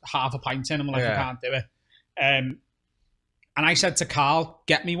about half a pint in, and we're like, I can't do it. And I said to Carl,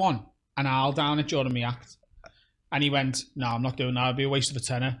 get me one, and I'll down it during my act. And he went, no, I'm not doing that. It'd be a waste of a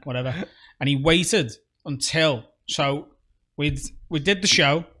tenner, whatever. And he waited until... So... We did the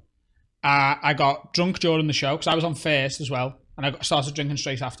show. I got drunk during the show because I was on first as well, and I started drinking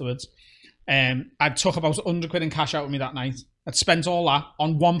straight afterwards. I took about 100 quid in cash out with me that night. I'd spent all that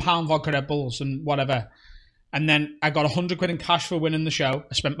on £1 vodka Red Bulls and whatever. And then I got 100 quid in cash for winning the show.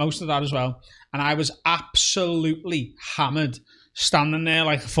 I spent most of that as well. And I was absolutely hammered, standing there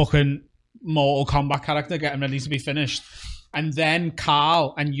like a fucking Mortal Kombat character getting ready to be finished. And then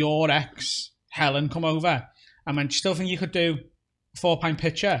Carl and your ex, Helen, come over. And went, still think you could do a 4-pint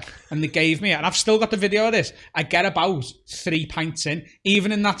pitcher? And they gave me it. And I've still got the video of this. I get about 3 pints in.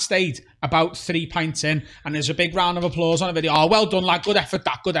 Even in that state, about 3 pints in. And there's a big round of applause on the video. Oh, well done, lad. Good effort,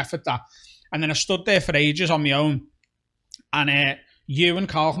 that. And then I stood there for ages on my own. And you and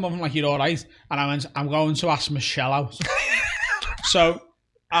Carl come up and like, you're all right? And I went, I'm going to ask Michelle out. So...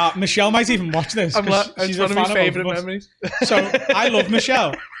 Michelle might even watch this. She's one of my favourite memories. So I love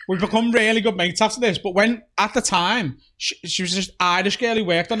Michelle. We've become really good mates after this. But when, at the time, she was just Irish girl who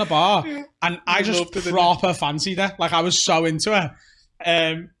worked on the bar. And I just proper fancied her. Like, I was so into her.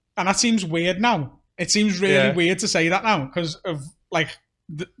 And that seems weird now. It seems really weird to say that now. Because of, like,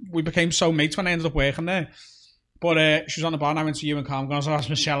 we became so mates when I ended up working there. But she was on the bar and I went to you and Carl. I'm going to ask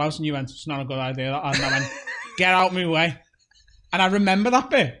Michelle out. And you went, it's not a good idea. And I went, get out of my way. And I remember that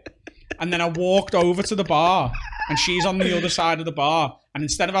bit. And then I walked over to the bar and she's on the other side of the bar. And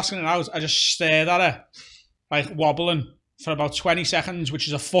instead of asking her out, I just stared at her, like wobbling for about 20 seconds, which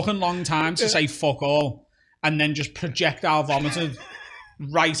is a fucking long time to say fuck all. And then just projectile vomited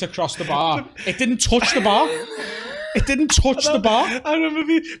right across the bar. It didn't touch the bar. It didn't touch the bar. I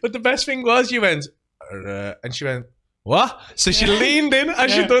remember, but the best thing was you went, and she went, what? So she leaned in and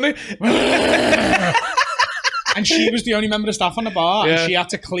she done it. And she was the only member of staff on the bar, and she had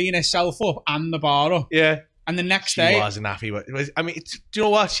to clean herself up and the bar up. Yeah. And the next day... She wasn't happy with it. I mean, do you know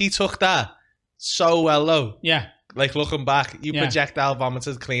what? She took that so well, though. Yeah. like looking back, you projectile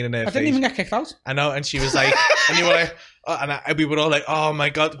vomited cleaning her face. I didn't even get kicked out. I know, and she was like, and you were like, we were all like, oh my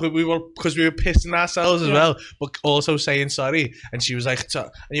god, we were because we were pissing ourselves as well, but also saying sorry. And she was like, and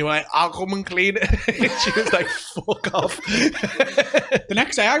you were like, I'll come and clean it. And she was like, fuck off. The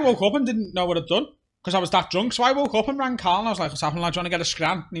next day, I woke up and didn't know what I'd done because I was that drunk. So I woke up and rang Carl, and I was like, what's happening, lad? Do you want to get a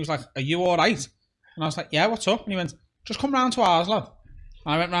scran? And he was like, are you all right? And I was like, yeah, what's up? And he went, just come round to ours, lad.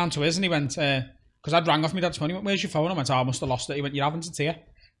 And I went round to his, and he went, because I'd rang off my dad's phone. He went, where's your phone? I went, I must have lost it. He went, you're having it here.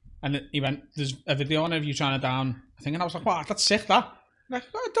 And he went, there's a video on of you trying to down a thing. And I was like, what? That's sick, that. I'm like,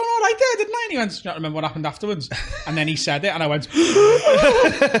 I don't know right there, didn't I? And he went, do you not remember what happened afterwards? And then he said it, and I went,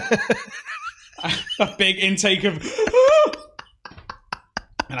 that big intake of,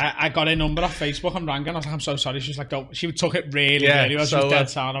 and I got her number off Facebook and rang her, and I was like, I'm so sorry. She was like, don't. She took it really well. She was dead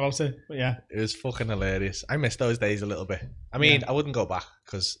sound about it. But yeah. It was fucking hilarious. I missed those days a little bit. I mean, I wouldn't go back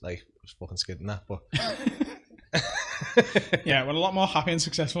because, like, I was fucking skidding that, but. Yeah, we're a lot more happy and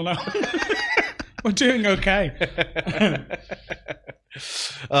successful now. We're doing okay.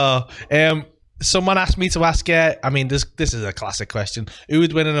 Someone asked me to ask you, I mean, this is a classic question. Who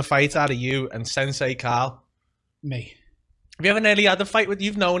would win in a fight out of you and Sensei Carl? Me. Have you ever nearly had a fight with?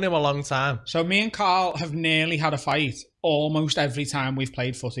 You've known him a long time. So me and Carl have nearly had a fight almost every time we've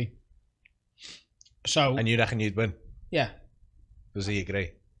played footy. So. And you reckon you'd win? Yeah. Does he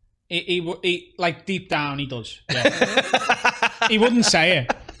agree? He like deep down he does. Yeah. He wouldn't say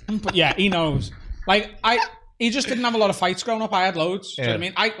it, but yeah, he knows. Like he just didn't have a lot of fights growing up. I had loads. Do you know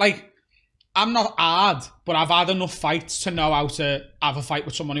what I mean? I'm not hard, but I've had enough fights to know how to have a fight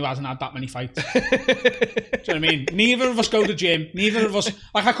with someone who hasn't had that many fights. Do you know what I mean? Neither of us go to gym. Neither of us,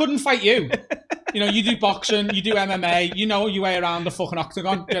 like, I couldn't fight you. You know, you do boxing, you do MMA, you know your way around the fucking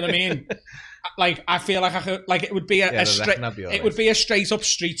octagon. Do you know what I mean? Like, I feel like I could, like, it would be a straight, it would be a straight up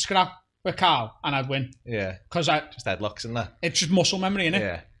street scrap with Carl, and I'd win. Yeah. Because I just headlocks in that. It's just muscle memory, innit?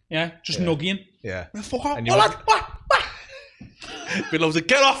 Yeah. Yeah. Just nugging. Yeah. Fuck off. And What? Be loads of,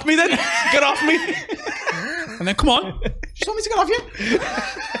 get off me then! Get off me! And then, come on. Just want me to get off you?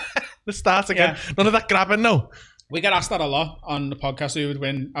 Let's start again. Yeah. None of that grabbing, no. We get asked that a lot on the podcast. Who would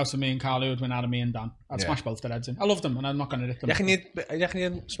win out of me and Carl? Who would win out of me and Dan? I'd smash both their heads in. I love them, and I'm not going to hit them. You reckon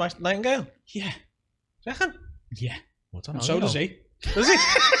you'd smash Nightingale? Yeah. You reckon? Yeah. Well, and so does he. Does he?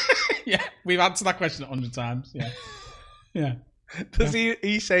 Yeah. We've answered that question 100 times. Yeah. Yeah. Does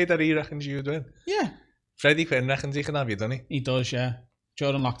he say that he reckons you would win? Yeah. Freddie Quinn reckons he can have you, doesn't he? He does, yeah.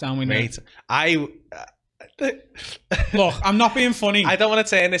 During lockdown, we know. Mate, Look, I'm not being funny. I don't want to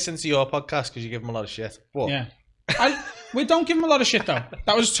turn this into your podcast because you give him a lot of shit. But... Yeah. We don't give him a lot of shit, though.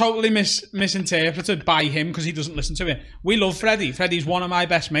 That was totally misinterpreted by him because he doesn't listen to it. We love Freddie. Freddie's one of my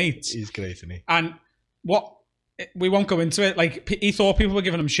best mates. He's great, isn't he? And we won't go into it. Like, he thought people were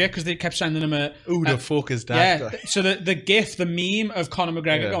giving him shit because they kept sending him who the fuck is that guy? So the gif, the meme of Conor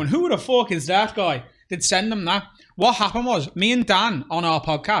McGregor going, who the fuck is that guy? They'd send them that. What happened was, me and Dan on our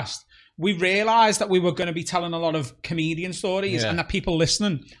podcast, we realised that we were going to be telling a lot of comedian stories and that people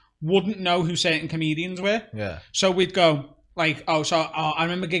listening wouldn't know who certain comedians were. Yeah. So we'd go, like, I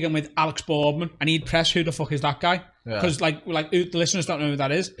remember gigging with Alex Boardman, and he'd press, who the fuck is that guy? Because like the listeners don't know who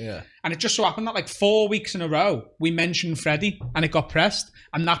that is. Yeah. And it just so happened that like 4 weeks in a row, we mentioned Freddie, and it got pressed,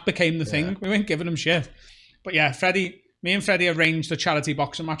 and that became the thing. We weren't giving him shit. But yeah, me and Freddie arranged a charity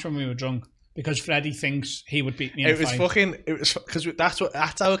boxing match when we were drunk. Because Freddie thinks he would beat me in a fight. It was because that's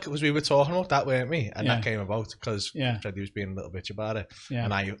how because we were talking about that, weren't we? And that came about because Freddie was being a little bitch about it. Yeah.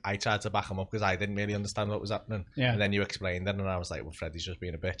 And I tried to back him up because I didn't really understand what was happening. Yeah. And then you explained it, and I was like, well, Freddie's just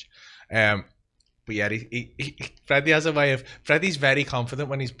being a bitch. But yeah, Freddie has a way of... Freddie's very confident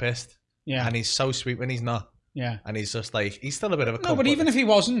when he's pissed. Yeah. And he's so sweet when he's not. Yeah. And he's just like... He's still a bit of a... No, but even if he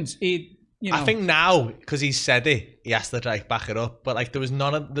wasn't, you know. I think now, because he said it, he has to like back it up. But like there was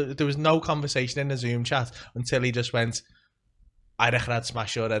no conversation in the Zoom chat until he just went, I reckon I'd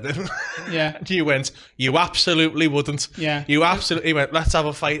smash your head in. Yeah. And you went, you absolutely wouldn't. Yeah. You absolutely went, let's have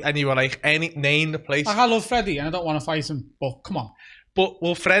a fight. And you were like, name the place. Like, I love Freddie and I don't want to fight him, but come on. But,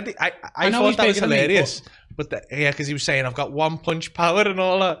 well, Freddie, I thought that was hilarious. But because he was saying, I've got one punch power and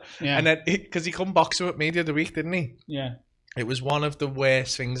all that. Yeah. And then, because he come boxing with me the other week, didn't he? Yeah. It was one of the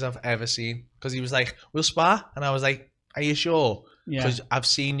worst things I've ever seen. Because he was like, we'll spar. And I was like, are you sure? Because I've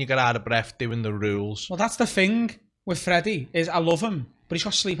seen you get out of breath doing the rules. Well, that's the thing with Freddie, is I love him, but he's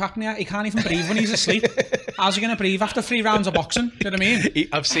got sleep apnea. He can't even breathe when he's asleep. How's he going to breathe after 3 rounds of boxing? Do you know what I mean?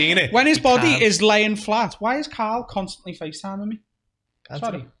 I've seen it. When his body is laying flat, why is Carl constantly FaceTiming me?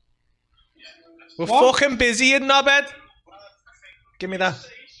 Sorry. We're fucking busy in knobhead. Give me that.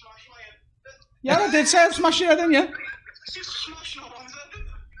 Yeah, I did say I'd smash your head in, yeah.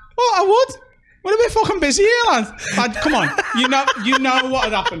 Oh, I would. We're a bit fucking busy here, lad. Come on. You know what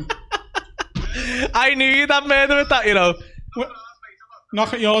had happened. I knew you'd have murder with that, you know.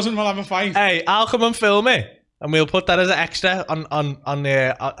 Knock at yours and we'll have a fight. Hey, I'll come and film it. And we'll put that as an extra on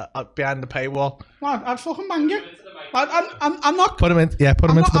the behind the paywall. Lad, I'd fucking bang you. I'm not... Put him in. Yeah, put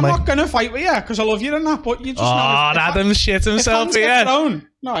him into the mic. I'm not going to fight with you because I love you and that, but you just know... Oh, Adam shit himself here.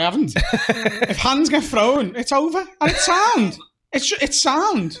 No, I haven't. If hands get thrown, it's over. And it's sound. It's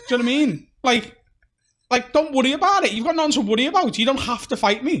sound. Do you know what I mean? Like, don't worry about it. You've got nothing to worry about. You don't have to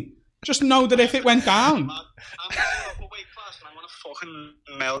fight me. Just know that if it went down... I'm going up a weight class and I'm going to fucking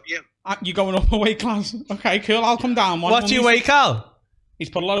melt you. You're going up a weight class? Okay, cool. I'll come down. What do you weigh, Carl? He's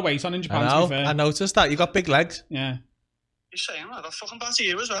put a lot of weight on in Japan, I know, to be fair. I noticed that. You got big legs. Yeah. You're saying that? I'll fucking batter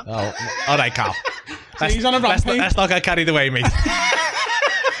you as well. Oh, all right, Carl. He's on a rampage. Let's not get carried away, mate.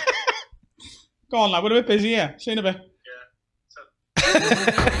 Go on, lad. We're a bit busy here. See you in a bit.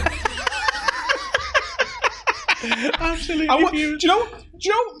 Yeah. Absolutely. Do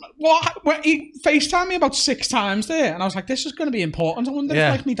you know what? When he FaceTimed me about 6 times there, and I was like, "This is going to be important." I wonder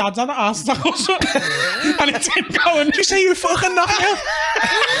if my dad's had an arse attack or something. And it's him going, Did you say you fucking knocked me out?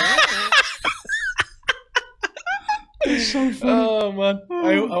 It's so funny. Oh man,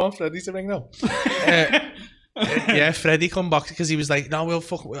 I want Freddie to ring now. Yeah, Freddie come back because he was like, "No, we'll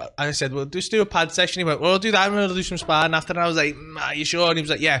fuck." I said, "We'll just do a pad session." He went, "Well, we'll do that and we'll do some sparring after." And I was like, "Are you sure?" And he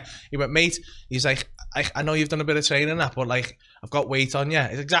was like, "Yeah." He went, "Mate," he's like, I know you've done a bit of training and that, but like, I've got weight on you.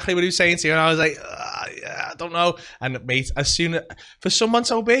 It's exactly what he was saying to you. And I was like, yeah, I don't know. And mate, for someone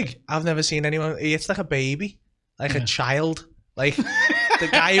so big, I've never seen anyone, it's like a baby, like a child. Like, the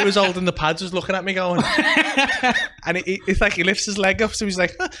guy who was holding the pads was looking at me going, and it's like he lifts his leg up, so he's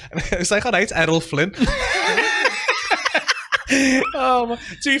like, and it's like, all right, Errol Flynn. To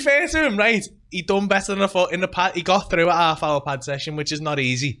be fair to him, right, he done better than I thought in the pad. He got through a half-hour pad session, which is not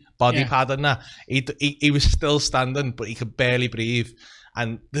easy. Body pad and that. He was still standing, but he could barely breathe.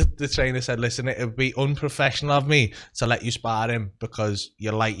 And the trainer said, "Listen, it would be unprofessional of me to let you spar him because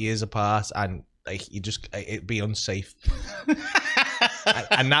you're light years apart, and like it'd be unsafe."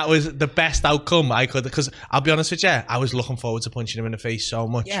 And that was the best outcome I could, because I'll be honest with you, I was looking forward to punching him in the face so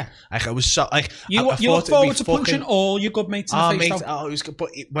much. Yeah, like I was so like you look forward to punching all your good mates in the face. Mate, it was good, but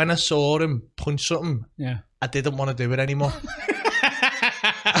when I saw him punch something, I didn't want to do it anymore.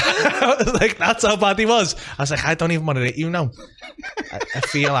 Like, that's how bad he was. I was like, I don't even want to hit you now. I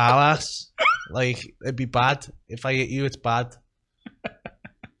feel our ass. Like, it'd be bad if I hit you. It's bad.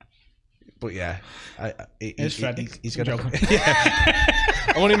 But yeah, he's Freddie. He's gonna. Yeah.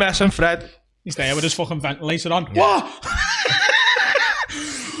 I'm only messing, Fred. He's there with his fucking ventilator on. Yeah. What?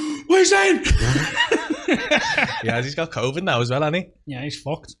 What are you saying? Yeah, he's got COVID now as well, hasn't he? Yeah, he's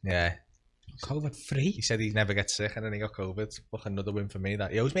fucked. Yeah. COVID free. He said he'd never get sick, and then he got COVID. Fucking another win for me.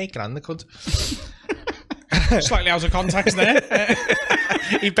 That he owes me $8,000, the cunt. Slightly out of context there.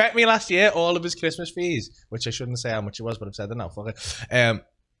 He bet me last year all of his Christmas fees, which I shouldn't say how much it was, but I've said it now. Fuck it.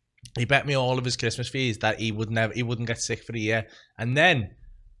 He bet me all of his Christmas fees that he wouldn't get sick for a year, and then,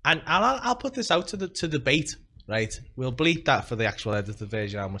 and I'll put this out to debate, right? We'll bleep that for the actual edited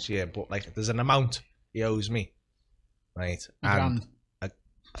version how much a year, but like, there's an amount he owes me, right? And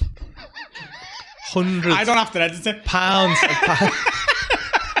hundreds. I don't have to edit it. Pounds.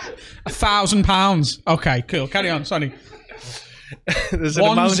 £1,000. Okay, cool. Carry on. Sorry. There's an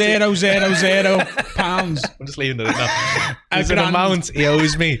 1,000 pounds. I'm just leaving it now. There's an amount he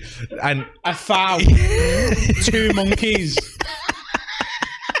owes me, and 1,000. 2 monkeys.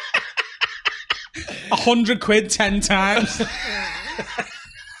 100 quid 10 times.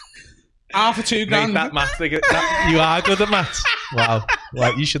 Half of $2,000. Mate, that math thing, you are good at maths. Wow.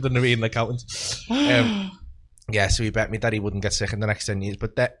 Well, you should have been an accountant. Yeah, so he bet me that he wouldn't get sick in the next 10 years,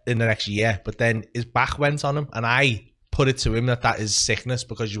 but in the next year. But then his back went on him, and I put it to him that is sickness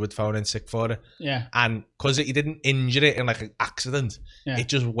because you would phone in sick for it. Yeah. And because he didn't injure it in like an accident, it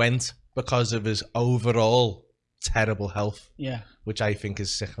just went because of his overall terrible health. Yeah. Which I think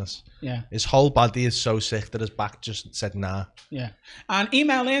is sickness. Yeah. His whole body is so sick that his back just said nah. Yeah. And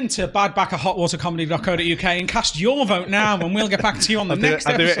email in to badback@hotwatercomedy.co.uk and cast your vote now, and we'll get back to you on the next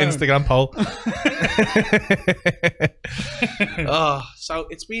episode. I'll do an Instagram poll. Oh, so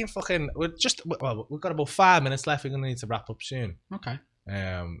it's been fucking. We've got about 5 minutes left. We're gonna need to wrap up soon. Okay.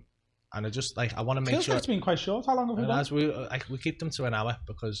 And I just like I want to make sure. Like it's been quite short. How long have we got? As we keep them to an hour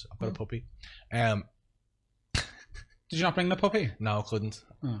because I've got a puppy. Did you not bring the puppy? No, I couldn't.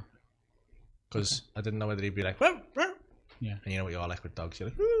 Because I didn't know whether he'd be like, yeah. And you know what you're like with dogs. You're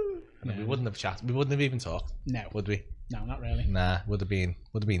like, and we wouldn't have chatted. We wouldn't have even talked. No. Would we? No, not really. Nah, would have been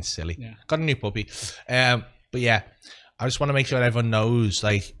silly. Yeah. Got a new puppy. But yeah, I just want to make sure everyone knows.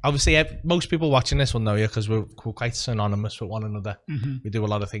 Like, obviously, most people watching this will know you because we're quite synonymous with one another. Mm-hmm. We do a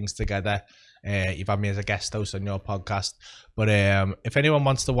lot of things together. You've had me as a guest host on your podcast. But if anyone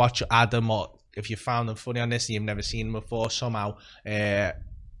wants to watch Adam, or if you found him funny on this and you've never seen him before somehow,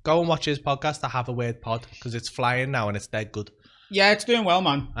 go and watch his podcast, The Have a Word Pod, because it's flying now and it's dead good. Yeah, it's doing well,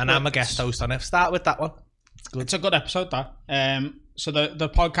 man. And I'm a guest host on it. Start with that one. It's good. It's a good episode, that. So the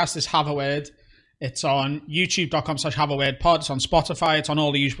podcast is Have a Word. It's on youtube.com/haveawordpod. It's on Spotify. It's on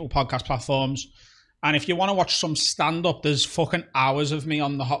all the usual podcast platforms. And if you want to watch some stand-up, there's fucking hours of me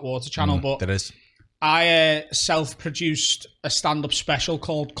on the Hot Water channel. But there is. I self-produced a stand-up special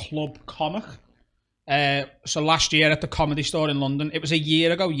called Club Comic. So last year at the Comedy Store in London, it was a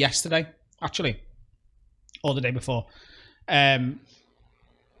year ago yesterday, actually, or the day before.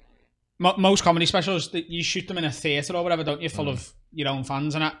 Most comedy specials, you shoot them in a theatre or whatever, don't you, full of your own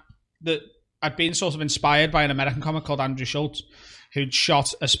fans. And I'd been sort of inspired by an American comic called Andrew Schultz, who'd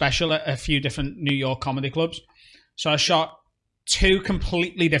shot a special at a few different New York comedy clubs. So I shot 2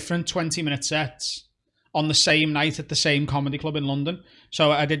 completely different 20-minute sets on the same night at the same comedy club in London.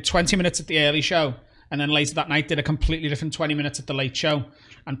 So I did 20 minutes at the early show, and then later that night did a completely different 20 minutes at the late show,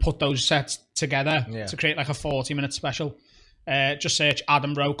 and put those sets together to create like a 40-minute special. Just search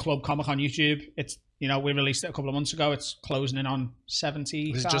Adam Rowe Club Comic on YouTube. It's, we released it a couple of months ago. It's closing in on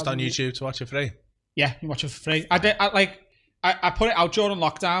 70,000. Is it just on YouTube to watch it free? Yeah, you watch it for free. I put it out during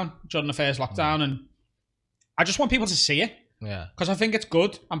the first lockdown, and I just want people to see it. Yeah, because I think it's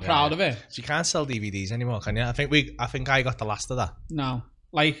good. I'm proud of it. So you can't sell DVDs anymore, can you? I think I got the last of that. No,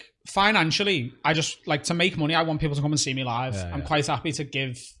 like financially, I just like to make money. I want people to come and see me live. I'm quite happy to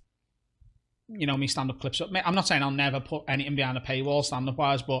give, me stand-up clips. I'm not saying I'll never put anything behind a paywall stand-up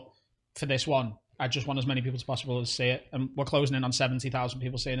wise, but for this one, I just want as many people as possible to see it. And we're closing in on 70,000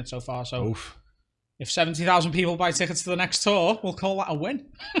 people seeing it so far. So Oof. If 70,000 people buy tickets to the next tour, we'll call that a win.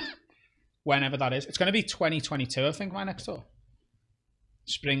 Whenever that is. It's going to be 2022, I think, my next tour.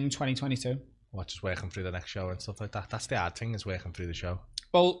 Spring 2022. What, just working through the next show and stuff like that? That's the hard thing, is working through the show.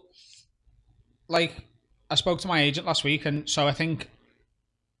 Well, like, I spoke to my agent last week, and so I think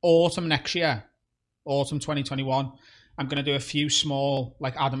autumn next year, autumn 2021, I'm going to do a few small,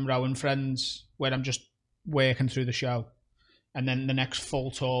 like, Adam Rowe and Friends, where I'm just working through the show. And then the next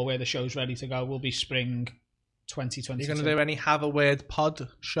full tour where the show's ready to go will be spring 2022. You're going to do any Have a Word pod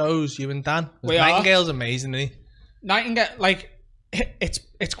shows, you and Dan? We are. Nightingale's amazing, isn't he? Nightingale, like,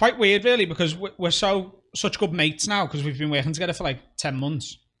 it's quite weird, really, because we're such good mates now, because we've been working together for like 10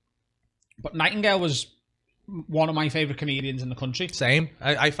 months. But Nightingale was one of my favourite comedians in the country. Same.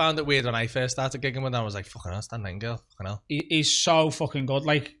 I found it weird when I first started gigging with him. I was like, fucking hell, Dan Nightingale. Fucking hell. He's so fucking good.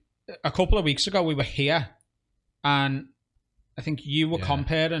 Like, a couple of weeks ago, we were here, and I think you were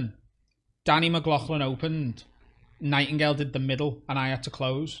comparing. Danny McLaughlin opened, Nightingale did the middle, and I had to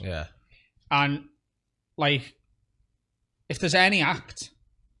close. Yeah. And, like, if there's any act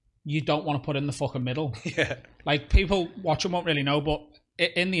you don't want to put in the fucking middle. Yeah. Like, people watching won't really know, but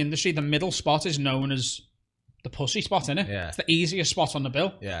in the industry, the middle spot is known as the pussy spot, innit? Yeah. It's the easiest spot on the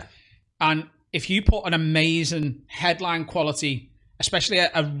bill. Yeah. And if you put an amazing headline quality, especially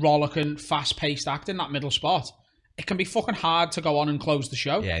a rollicking, fast-paced act in that middle spot, it can be fucking hard to go on and close the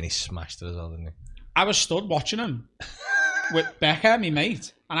show. Yeah, and he smashed it as well, didn't he? I was stood watching him with Becca, my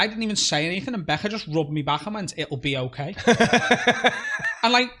mate, and I didn't even say anything, and Becca just rubbed me back and went, "It'll be okay."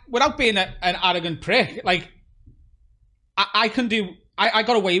 And, like, without being an arrogant prick, like, I can do... I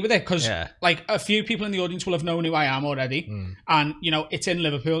got away with it because, like, a few people in the audience will have known who I am already. Mm. And, it's in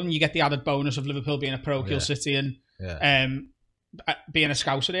Liverpool, and you get the added bonus of Liverpool being a parochial city and being a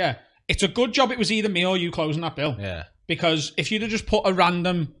Scouser there. It's a good job it was either me or you closing that bill. Yeah. Because if you'd have just put a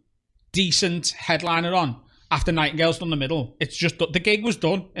random, decent headliner on after Nightingale's done the middle, it's just... The gig was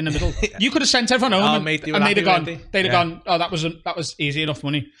done in the middle. You could have sent everyone home and they'd have gone... They'd have gone, oh, that was easy enough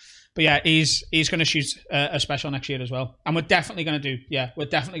money. But yeah, he's going to shoot a special next year as well. And we're definitely going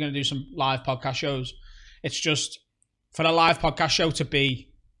to do some live podcast shows. It's just, for a live podcast show to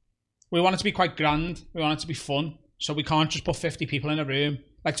be... We want it to be quite grand. We want it to be fun. So we can't just put 50 people in a room.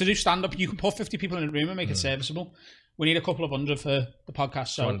 Like, to do stand-up, you can put 50 people in a room and make it serviceable. We need a couple of hundred for the podcast.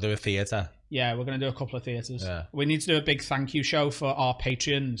 So you want to do a theatre? Yeah, we're going to do a couple of theatres. Yeah. We need to do a big thank you show for our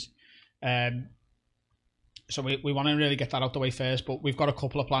Patreons. So we want to really get that out the way first, but we've got a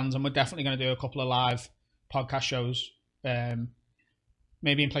couple of plans, and we're definitely going to do a couple of live podcast shows.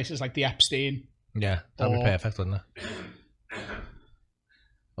 Maybe in places like the Epstein. Yeah, that'd be perfect, wouldn't it?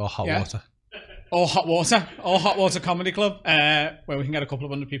 Or Hot Water. Or Hot Water Comedy Club, where we can get a couple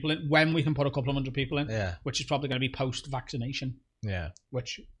of hundred people in, when we can put a couple of hundred people in, which is probably going to be post-vaccination. Yeah.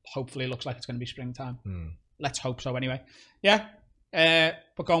 Which hopefully looks like it's going to be springtime. let's hope so anyway. Yeah.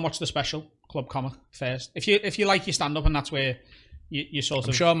 But go and watch the special Club Comic first. If you like your stand-up, and that's where you sort of...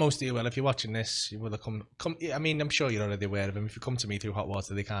 I'm sure most of you will. If you're watching this, you will have come. I mean, I'm sure you're already aware of him. If you come to me through Hot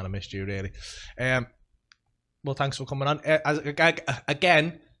Water, they kind of missed you, really. Well, thanks for coming on.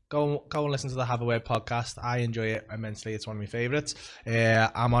 Again, go and listen to the Have a Word podcast. I enjoy it immensely. It's one of my favourites.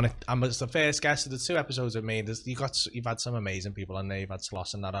 I'm on it. I'm the first guest of the 2 episodes I've made. You've had some amazing people on there. You've had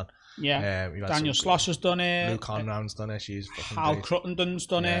Sloss and that on. Yeah. Daniel Sloss has done it. Lou Conran's done it. She's fucking Hal great. Cruttenden's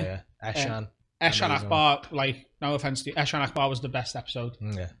done it. Yeah. Eshan. Eshan Akbar, like, no offense to you, Eshan Akbar was the best episode.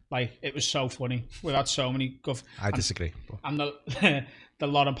 Yeah. Like, it was so funny. We've had so many good... I disagree. And the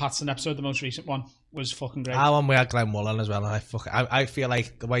Lauren Patterson episode, the most recent one, was fucking great. Our one we had Glenn Wool on as well, and I feel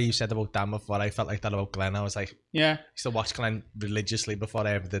like the way you said about Dan before, I felt like that about Glenn. I was like, yeah, I used to watch Glenn religiously before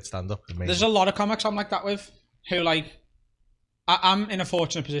I ever did stand up. Amazing. There's a lot of comics I'm like that with, who like, I'm in a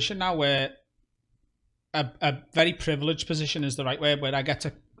fortunate position now where a very privileged position is the right way, where I get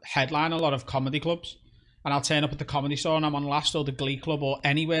to headline a lot of comedy clubs, and I'll turn up at the Comedy Store and I'm on last, or the Glee Club, or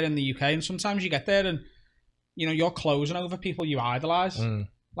anywhere in the UK, and sometimes you get there and you know you're closing over people you idolise.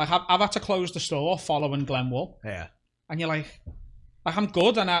 Like I've had to close the store following Glenn Wool. Yeah, and you're like I'm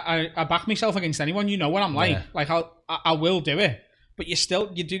good, and I back myself against anyone. You know what I'm like. Yeah. Like I will do it. But you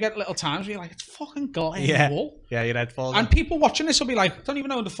do get little times where you're like, it's fucking Glenn Wool. Yeah, your head falls. And people watching this will be like, I don't even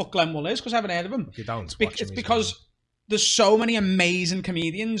know who the fuck Glenn Wool is because I haven't heard of him. If you don't, it's because there's so many amazing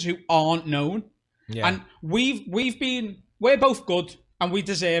comedians who aren't known. Yeah. And we're both good and we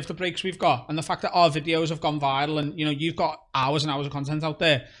deserve the breaks we've got. And the fact that our videos have gone viral and, you know, you've got hours and hours of content out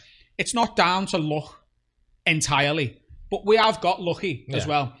there, it's not down to luck entirely. But we have got lucky as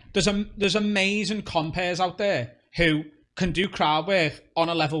well. There's amazing compares out there who can do crowd work on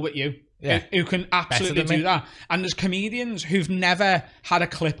a level with you, who can absolutely do that. And there's comedians who've never had a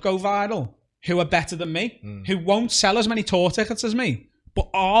clip go viral who are better than me, who won't sell as many tour tickets as me, but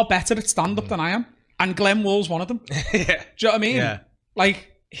are better at stand-up than I am. And Glenn Wool's one of them. Do you know what I mean? Yeah.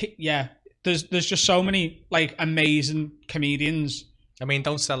 Like, there's just so many like amazing comedians. I mean,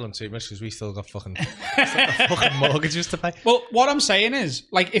 don't sell them too much because we still got fucking mortgages to pay. Well, what I'm saying is,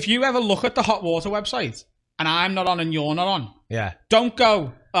 like, if you ever look at the Hot Water website and I'm not on and you're not on, don't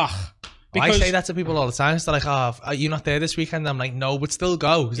go, ugh. Because I say that to people all the time. It's like, oh, are you not there this weekend? I'm like, no, but still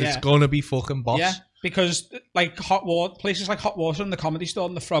go because it's going to be fucking boss. Yeah, because like places like Hot Water and the Comedy Store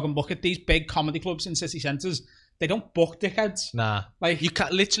and the Frog and Bucket, these big comedy clubs in city centres, they don't book dickheads. Nah. Like, you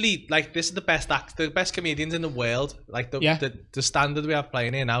can't literally, like, this is the best the best comedians in the world. Like, the standard we have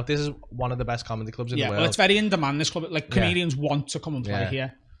playing here now, this is one of the best comedy clubs in the world. Well, it's very in demand, this club. Like, comedians want to come and play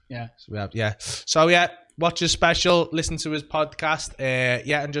here. Yeah. So watch his special, listen to his podcast,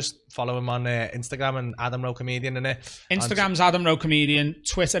 and just follow him on Instagram and Adam Rowe Comedian, innit? Instagram's Adam Rowe Comedian,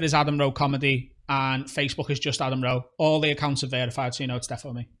 Twitter is Adam Rowe Comedy, and Facebook is just Adam Rowe. All the accounts are verified, so you know it's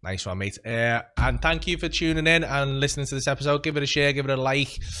definitely me. Nice one, mate. And thank you for tuning in and listening to this episode. Give it a share, give it a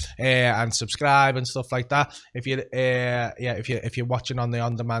like, and subscribe and stuff like that. If you're watching on the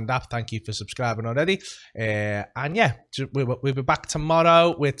on-demand app, thank you for subscribing already. We'll be back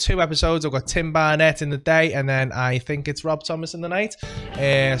tomorrow with 2 episodes. I've got Tim Barnett in the day, and then I think it's Rob Thomas in the night.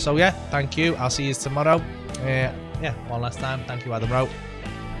 Thank you. I'll see you tomorrow. One last time. Thank you, Adam Rowe.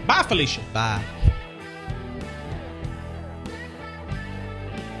 Bye, Felicia. Bye.